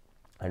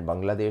 And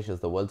Bangladesh is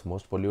the world's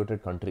most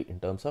polluted country in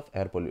terms of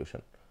air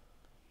pollution.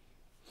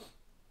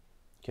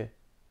 Okay,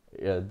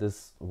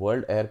 this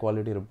World Air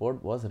Quality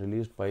Report was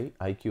released by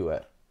IQ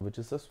Air, which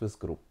is a Swiss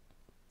group,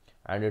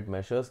 and it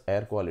measures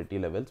air quality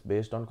levels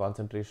based on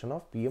concentration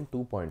of PM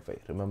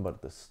 2.5. Remember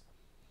this.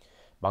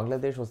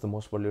 Bangladesh was the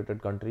most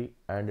polluted country,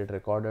 and it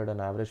recorded an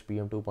average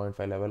PM 2.5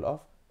 level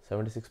of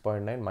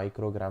 76.9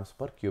 micrograms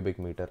per cubic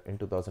meter in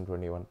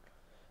 2021,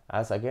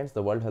 as against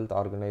the World Health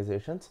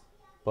Organization's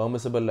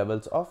permissible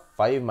levels of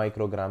 5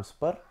 micrograms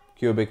per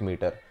cubic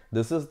meter.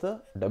 This is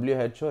the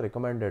WHO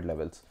recommended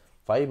levels,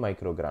 5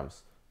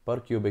 micrograms per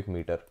cubic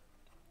meter,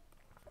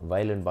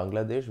 while in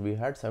Bangladesh we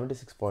had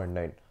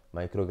 76.9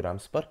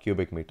 micrograms per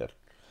cubic meter,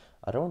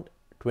 around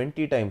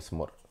 20 times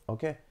more.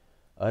 Okay.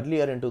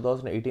 Earlier in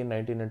 2018,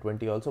 19 and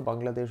 20 also,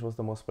 Bangladesh was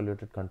the most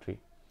polluted country,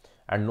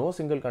 and no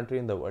single country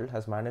in the world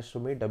has managed to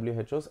meet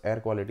WHO's air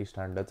quality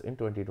standards in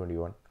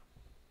 2021.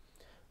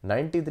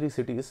 93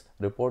 cities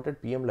reported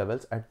PM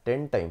levels at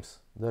 10 times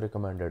the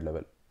recommended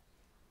level.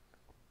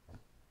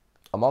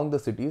 Among the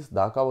cities,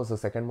 Dhaka was the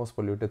second most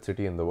polluted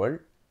city in the world,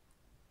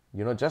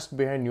 just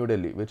behind New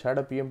Delhi, which had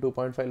a PM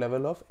 2.5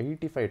 level of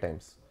 85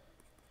 times.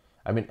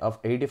 Of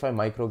 85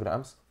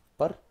 micrograms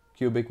per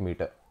cubic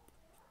meter.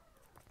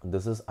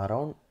 This is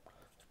around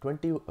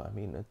 20,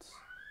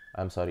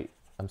 I'm sorry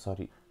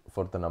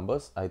for the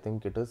numbers, I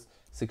think it is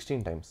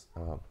 16 times,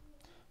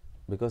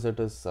 because it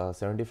is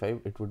 75,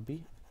 it would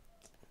be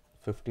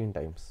 15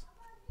 times,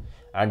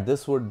 and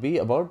this would be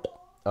about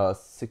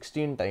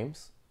 16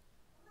 times,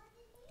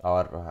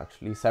 or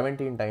actually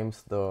 17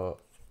 times the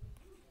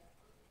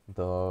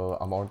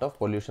amount of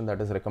pollution that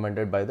is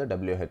recommended by the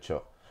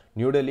WHO.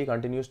 New Delhi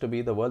continues to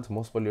be the world's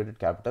most polluted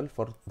capital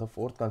for the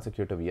 4th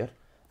consecutive year.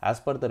 As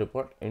per the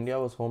report, India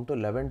was home to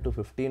 11 to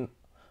 15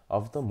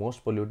 of the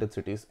most polluted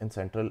cities in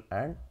Central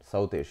and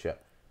South Asia.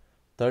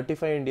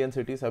 35 Indian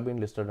cities have been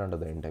listed under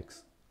the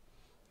index.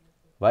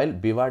 While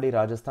Bhiwadi,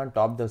 Rajasthan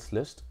topped this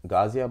list,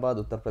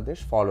 Ghaziabad, Uttar Pradesh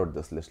followed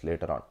this list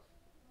later on.